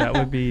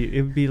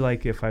 It would be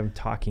like if I'm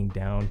talking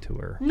down to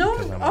her. No,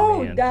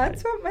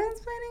 that's what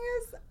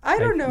mansplaining is? I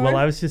don't know. Well,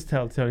 I was just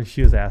telling her,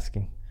 she was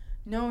asking.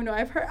 No,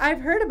 I've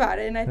heard about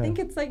it, and I think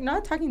it's like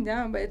not talking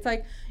down, but it's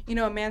like, you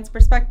know, a man's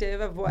perspective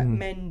of what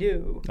men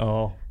do.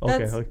 Oh,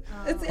 okay.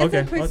 It's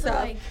like quick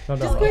stuff.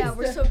 Yeah,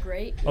 we're so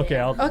great.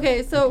 Okay,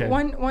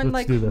 one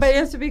like, but it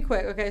has to be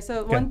quick. Okay,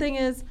 so one thing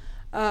is,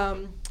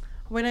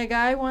 when a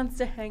guy wants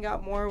to hang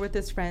out more with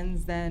his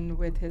friends than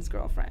with his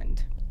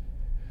girlfriend.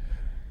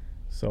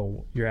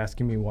 So you're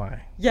asking me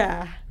why?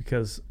 Yeah.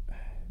 Because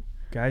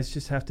guys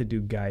just have to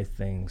do guy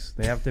things.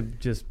 They have to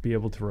just be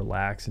able to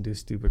relax and do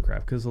stupid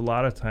crap. Because a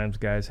lot of times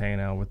guys hanging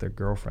out with their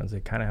girlfriends,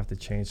 they kind of have to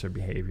change their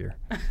behavior.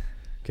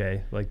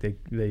 Okay? Like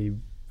they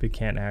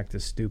can't act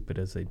as stupid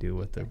as they do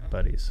with their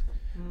buddies.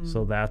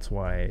 So that's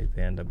why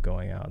they end up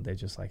going out. They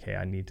just like, hey,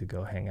 I need to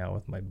go hang out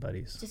with my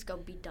buddies. Just go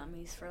be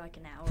dummies for like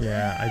an hour.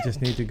 Yeah, I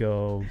just need to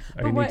go.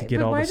 I need to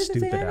get all the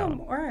stupid out.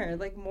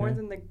 More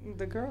than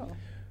the girl?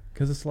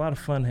 Because it's a lot of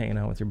fun hanging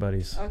out with your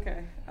buddies.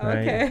 Okay. Right?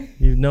 Okay.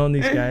 You've known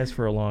these guys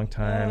for a long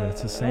time, and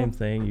it's the same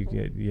thing. You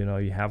get,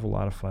 you have a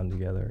lot of fun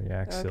together. You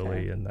act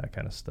silly and that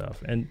kind of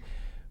stuff.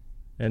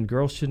 And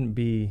girls shouldn't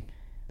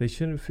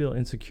feel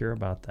insecure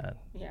about that.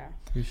 Yeah.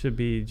 You should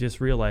just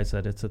realize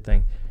that it's a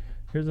thing.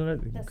 Here's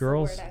another. That's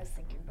girls. the word I was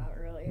thinking about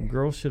earlier.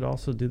 Girls should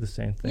also do the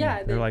same thing.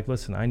 Yeah. They're like,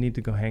 listen, I need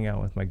to go hang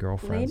out with my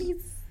girlfriends.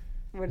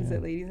 What is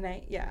it? Ladies'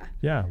 night? Yeah.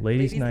 Yeah,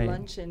 ladies' night.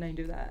 Luncheon, I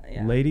do that.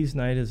 Yeah. Ladies'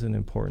 night is an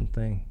important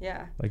thing.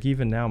 Yeah. Like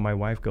even now, my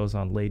wife goes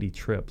on lady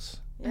trips.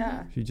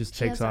 Yeah. She just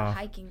takes off. She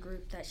has a hiking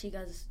group that she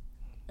goes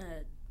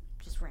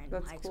just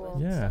random hikes cool.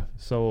 with. Yeah.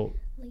 So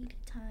lady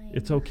time.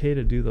 it's okay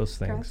to do those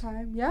things. Girl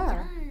time.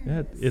 Yeah.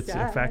 Yeah. In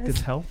fact,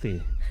 it's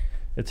healthy.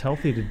 It's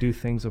healthy to do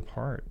things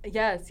apart.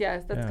 Yes,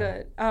 that's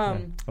good.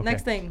 Okay.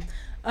 Next thing,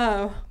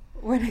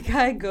 when a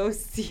guy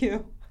ghosts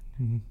you.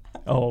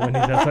 Oh, when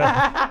he does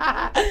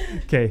that.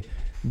 Okay,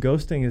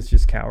 ghosting is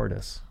just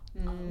cowardice.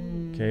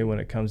 Okay, when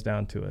it comes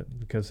down to it,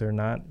 because they're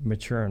not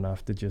mature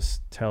enough to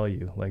just tell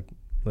you, like,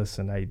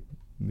 listen,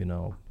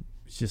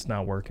 it's just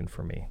not working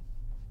for me.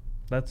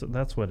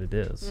 That's what it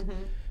is.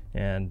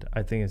 And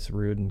I think it's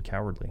rude and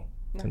cowardly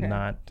to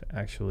not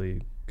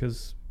actually,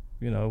 because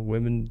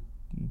women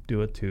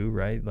do it too,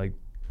 right? Like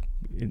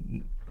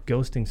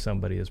ghosting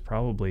somebody is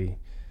probably,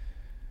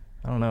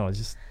 I don't know, it's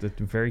just a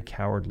very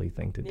cowardly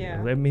thing to do.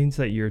 Yeah. That means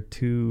that you're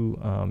too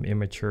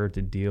immature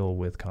to deal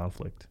with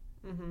conflict.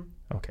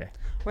 Okay.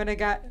 When a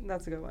guy,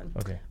 that's a good one.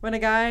 Okay. When a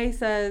guy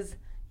says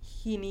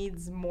he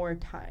needs more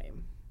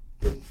time.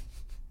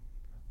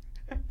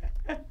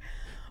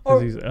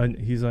 Because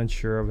he's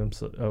unsure of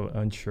himself,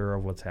 unsure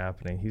of what's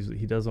happening.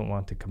 He doesn't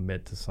want to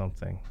commit to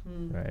something,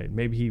 right?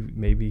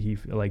 Maybe he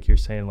like you're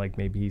saying, like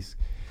maybe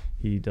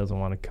he doesn't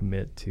want to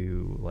commit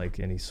to like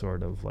any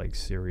sort of like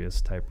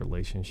serious type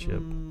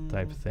relationship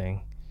type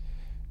thing.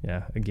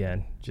 Yeah,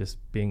 again, just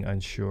being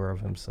unsure of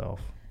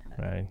himself,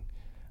 right?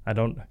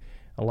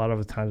 A lot of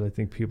the times I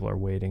think people are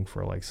waiting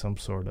for like some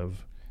sort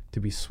of to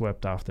be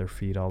swept off their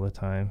feet all the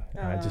time.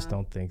 And I just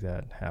don't think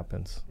that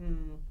happens.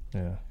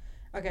 Yeah.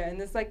 Okay,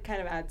 and this like kind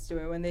of adds to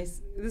it when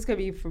this could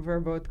be for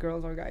both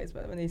girls or guys,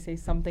 but when they say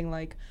something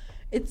like,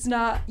 "It's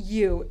not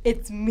you,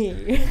 it's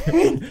me."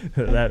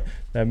 that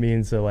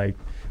means that like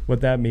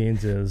what that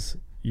means is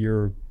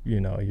you're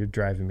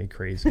driving me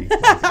crazy.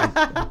 Like,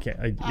 I can't.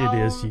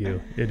 It is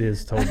you. It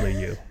is totally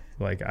you.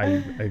 Like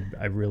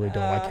I really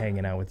don't like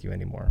hanging out with you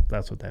anymore.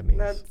 That's what that means.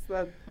 That's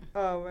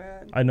oh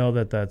man. I know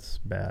that's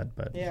bad,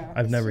 but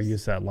I've never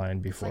used that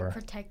line before. It's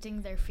like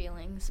protecting their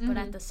feelings, but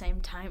at the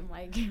same time,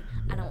 like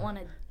I don't want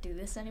to do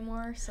this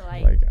anymore. So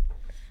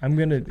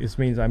this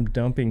means I'm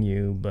dumping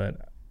you,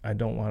 but I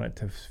don't want it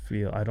to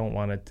feel. I don't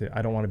want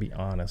to be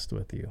honest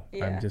with you.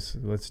 Yeah.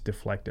 Let's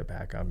deflect it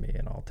back on me,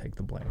 and I'll take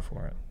the blame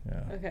for it.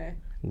 Yeah. Okay.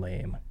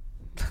 Lame.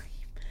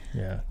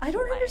 Yeah. I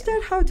don't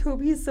understand how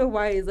Toby is so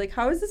wise. Like,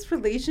 how is this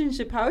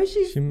relationship? How is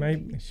she? She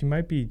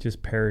might be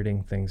just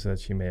parroting things that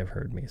she may have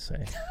heard me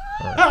say,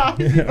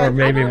 or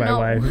maybe my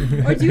wife.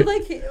 Or do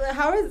you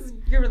how is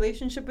your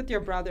relationship with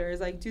your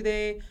brothers? Like, do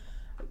they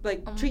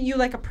treat you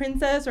like a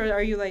princess, or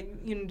are you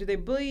like, do they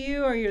bully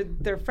you, or you're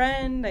their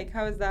friend? Like,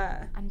 how is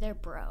that? I'm their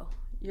bro.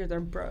 You're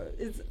their bro.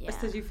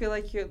 So do you feel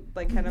like you're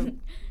like kind of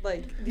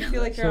like? Do you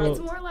feel like you're?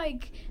 It's more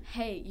like,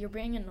 hey, you're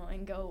being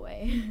annoying. Go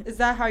away. Is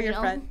that how your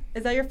friend?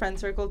 Is that your friend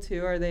circle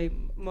too? Or are they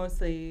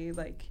mostly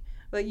like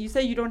you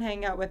say you don't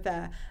hang out with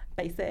the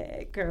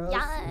basic girls?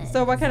 Yeah.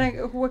 So what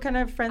kind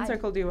of friend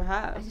circle do you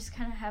have? I just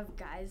kind of have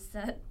guys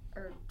that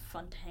are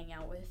fun to hang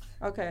out with.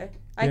 Okay,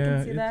 I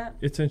can see that.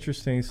 It's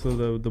interesting.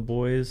 So the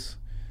boys,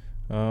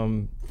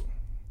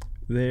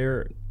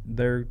 they're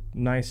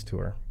nice to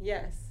her.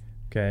 Yes.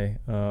 Okay.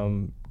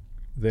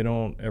 They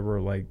don't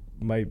ever like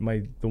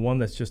the one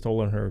that's just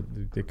older than her,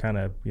 they kind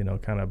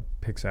of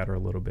picks at her a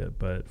little bit,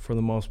 but for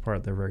the most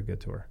part, they're very good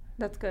to her.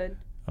 That's good.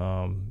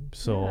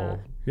 So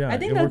yeah, I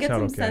think they'll get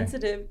some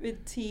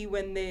sensitivity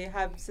when they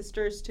have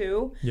sisters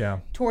too. Yeah.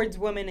 Towards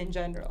women in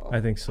general.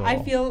 I think so.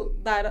 I feel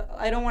that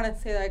I don't want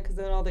to say that because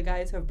then all the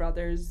guys who have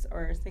brothers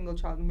or a single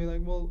child and be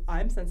like, well,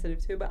 I'm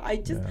sensitive too. But I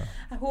just,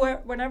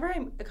 whenever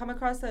I come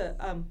across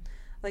a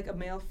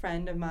male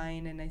friend of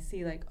mine and I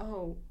see like,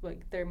 oh,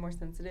 like they're more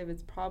sensitive,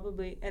 it's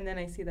probably, and then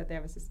I see that they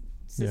have a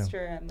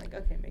sister, I'm like,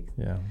 okay, makes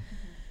sense. Yeah.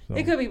 So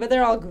it could be, but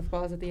they're all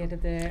goofballs at the end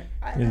of the day.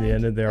 In the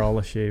end, they're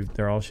all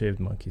shaved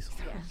monkeys.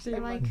 Yeah,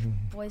 they're like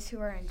boys who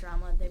are in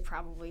drama. They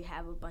probably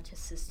have a bunch of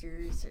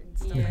sisters and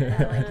stuff like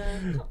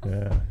that.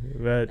 Yeah,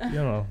 but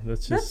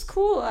that's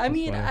cool. I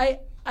mean, funny.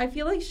 I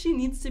feel like she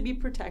needs to be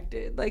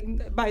protected,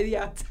 like by the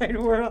outside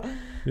world.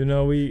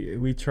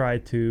 We try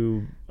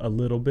to a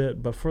little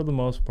bit, but for the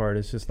most part,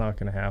 it's just not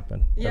going to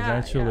happen.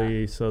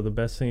 Eventually, so the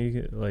best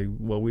thing, like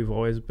what we've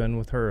always been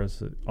with her,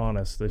 is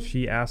honest. If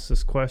she asks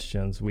us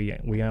questions, we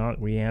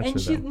answer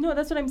them. No,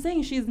 that's what I'm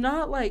saying. She's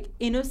not like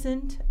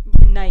innocent,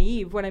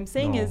 naive. What I'm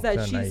saying is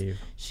that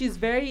she's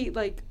very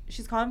like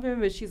she's confident,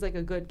 but she's like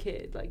a good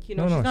kid. Like she's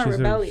not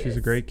rebellious. She's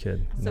a great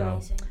kid.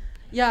 So.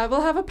 Yeah,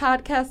 we'll have a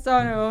podcast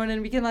on our own,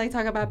 and we can like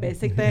talk about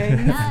basic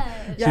things.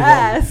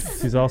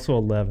 Yes. She's also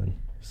 11,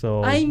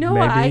 so I know.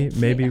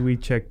 Maybe we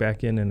check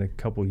back in a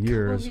couple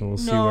years, and we'll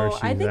see where she's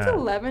at. No, I think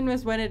 11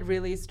 was when it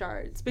really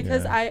starts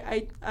because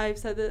I've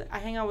said that I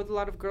hang out with a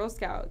lot of Girl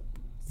Scouts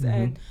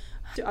and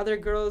to other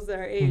girls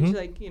their age,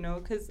 like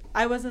because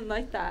I wasn't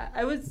like that.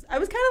 I was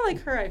kind of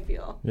like her. I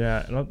feel.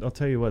 Yeah, and I'll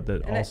tell you what.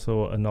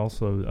 Also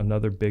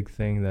another big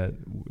thing that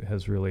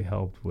has really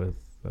helped with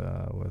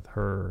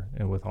her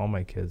and with all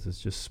my kids is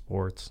just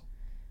sports.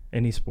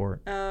 Any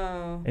sport.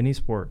 Oh. Any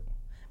sport.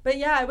 But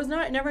yeah, I was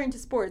never into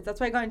sports. That's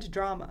why I got into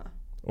drama.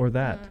 Or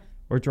that.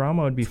 Or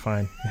drama would be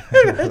fine.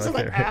 It's just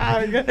like,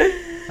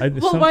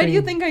 well, why do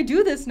you think I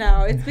do this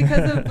now? It's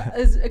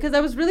because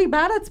I was really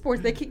bad at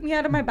sports. They kicked me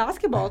out of my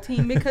basketball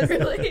team because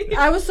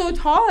I was so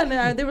tall,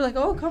 and they were like,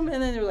 "Oh, come," and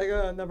then they were like,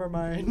 "Oh, never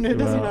mind. It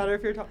doesn't matter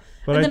if you're tall."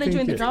 And then I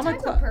joined the drama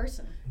club.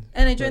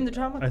 And I joined the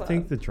drama club. I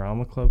think the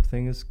drama club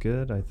thing is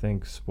good. I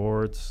think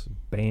sports,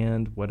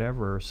 band,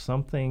 whatever,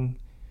 something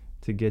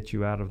to get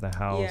you out of the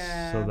house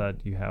so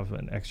that you have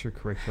an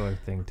extracurricular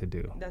thing to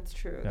do. That's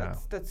true. Yeah.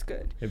 That's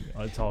good.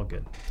 It's all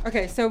good.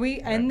 Okay, so we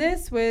end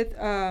this with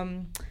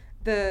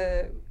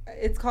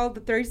it's called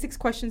the 36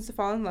 questions to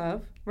fall in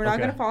love. We're not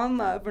going to fall in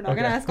love. We're not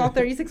going to ask all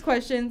 36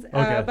 questions.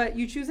 But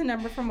you choose a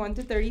number from 1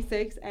 to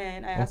 36,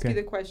 and I ask you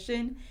the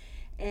question.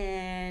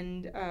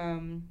 And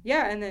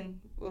and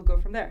then we'll go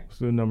from there.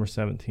 So number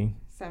 17.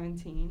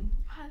 17.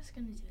 I was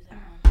going to do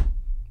that.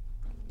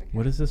 Okay.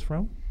 What is this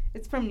from?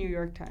 It's from New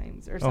York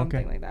Times or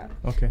something like that.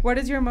 Okay. What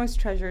is your most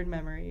treasured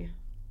memory?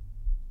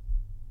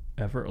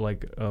 Ever,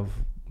 like of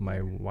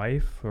my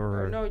wife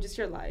or? No, just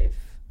your life.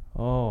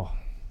 Oh,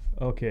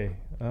 okay.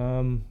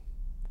 So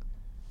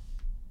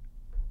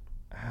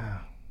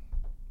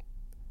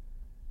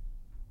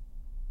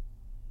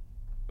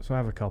I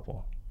have a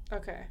couple.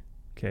 Okay.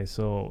 Okay,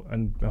 so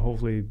and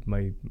hopefully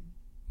my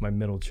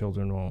middle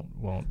children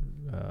won't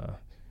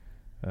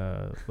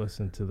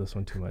listen to this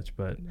one too much,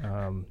 but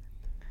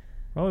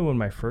probably when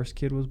my first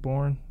kid was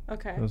born.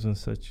 Okay. I was in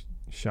such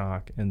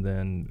shock, and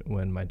then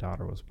when my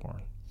daughter was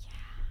born. Yeah.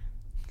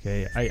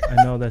 Okay, I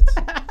know that's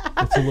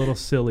a little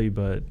silly,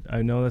 but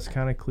I know that's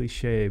kind of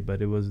cliche, but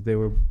they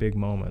were big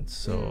moments.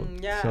 So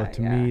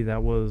to me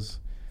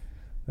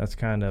that's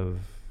kind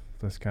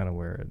of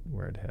where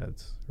it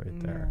heads right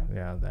there.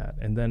 Yeah, that.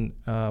 And then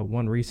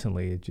one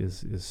recently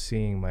is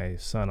seeing my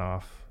son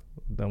off.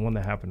 The one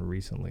that happened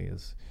recently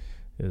is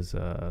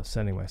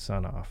sending my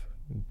son off,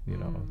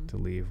 to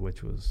leave,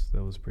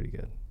 that was pretty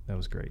good. That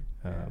was great.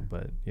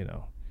 But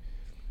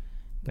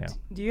yeah.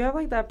 Do you have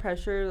like that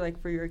pressure like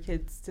for your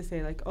kids to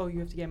say like, oh, you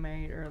have to get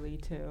married early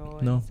too?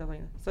 And no. Stuff like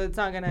that? So it's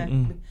not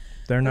gonna.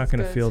 They're not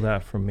gonna feel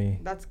that from me.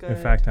 That's good. In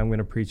fact, I'm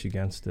gonna preach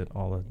against it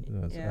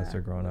as they're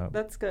growing up.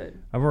 That's good.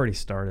 I've already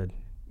started.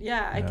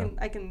 Yeah,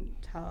 I can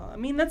tell. I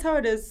mean, that's how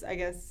it is, I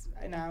guess,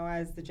 now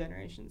as the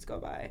generations go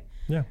by.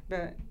 Yeah.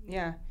 But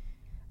yeah,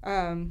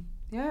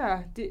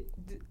 do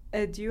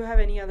you have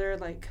any other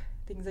like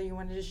things that you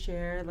wanted to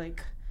share,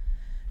 like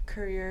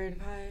career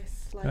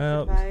advice, life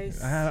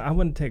advice? I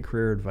wouldn't take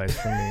career advice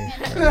from me.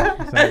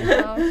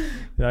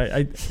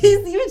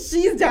 Even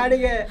she's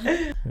doubting it.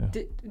 Yeah.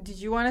 Did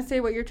you want to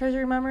say what your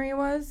treasured memory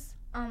was?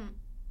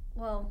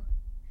 Well,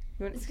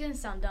 it's gonna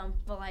sound dumb,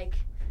 but like.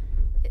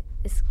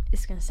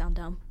 It's gonna sound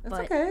dumb. That's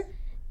but okay.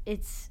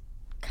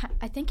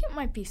 I think it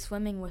might be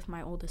swimming with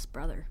my oldest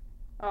brother.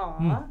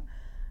 Aw.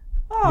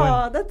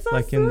 Oh, that's so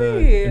like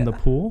sweet. in the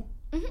pool?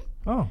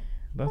 Mm-hmm. Oh,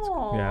 that's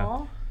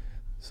yeah.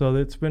 So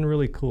it's been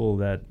really cool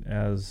that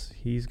as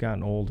he's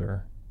gotten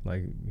older,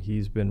 like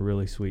he's been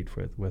really sweet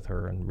with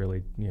her and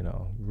really,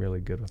 really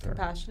good with her.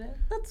 Compassionate.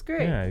 That's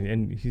great. Yeah,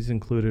 and he's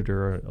included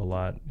her a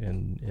lot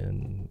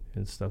in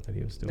stuff that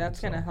he was doing. That's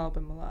gonna help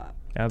him a lot.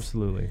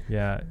 Absolutely,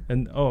 yeah.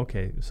 And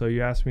okay. So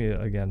you asked me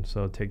again.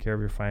 So take care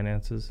of your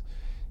finances.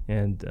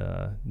 And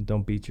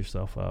don't beat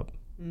yourself up,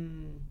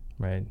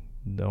 right?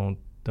 Don't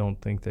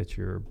think that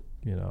you're,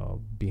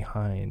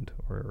 behind,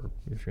 or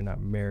if you're not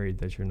married,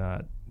 that you're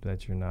not,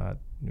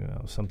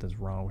 something's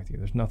wrong with you.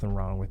 There's nothing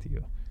wrong with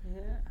you.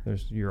 Yeah.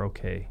 You're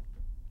okay.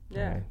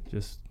 Yeah. Right?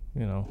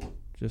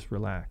 Just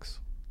relax.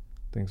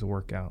 Things will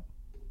work out.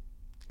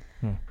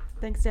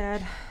 Thanks,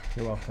 Dad.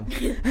 You're welcome.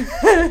 You're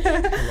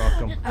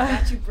welcome. I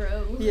got you,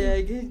 bro. Yeah,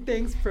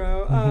 thanks,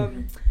 bro.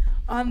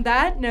 On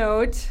that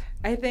note,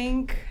 I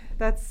think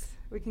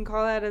we can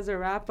call that as a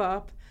wrap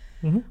up.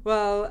 Mm-hmm.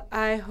 Well,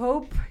 I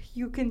hope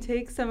you can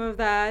take some of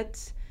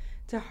that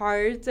to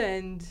heart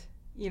and,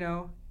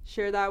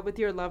 share that with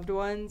your loved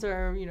ones,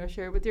 or,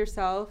 share it with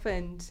yourself.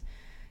 And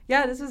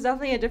yeah, this was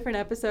definitely a different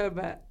episode,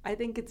 but I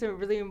think it's a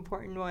really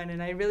important one.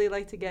 And I really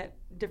like to get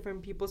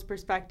different people's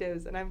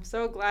perspectives. And I'm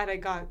so glad I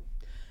got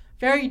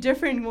very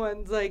different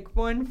ones, like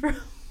one from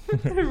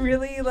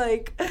really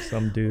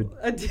some dude,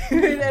 a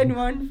dude, and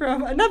one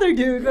from another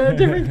dude, but a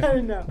different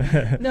kind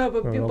of no,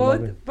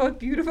 but both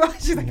beautiful.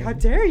 She's like, how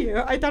dare you?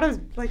 I thought I was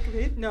like,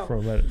 no,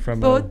 from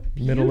both a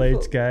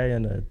middle-aged guy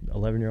and a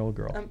 11-year-old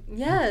girl.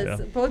 Yes,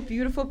 both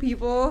beautiful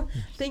people.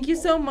 Thank you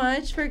so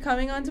much for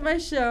coming onto my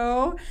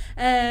show,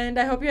 and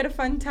I hope you had a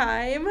fun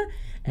time.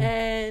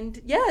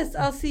 And yes,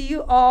 I'll see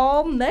you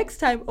all next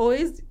time.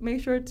 Always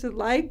make sure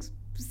to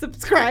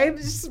subscribe,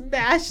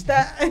 smash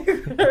that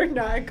or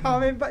not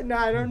comment, but no,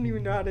 I don't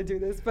even know how to do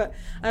this, but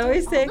I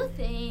always say all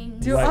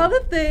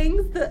the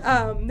things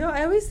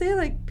I always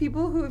say,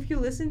 people who, if you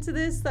listen to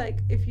this,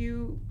 if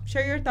you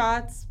share your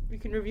thoughts, you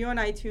can review on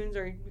iTunes,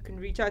 or you can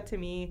reach out to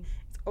me.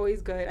 It's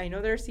always good. I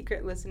know there are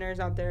secret listeners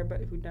out there,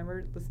 but who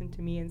never listen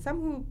to me, and some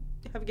who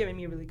have given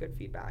me really good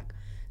feedback.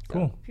 So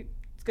cool.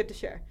 It's good to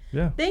share.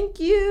 Yeah.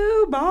 Thank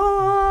you.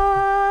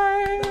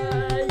 Bye.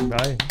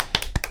 Bye.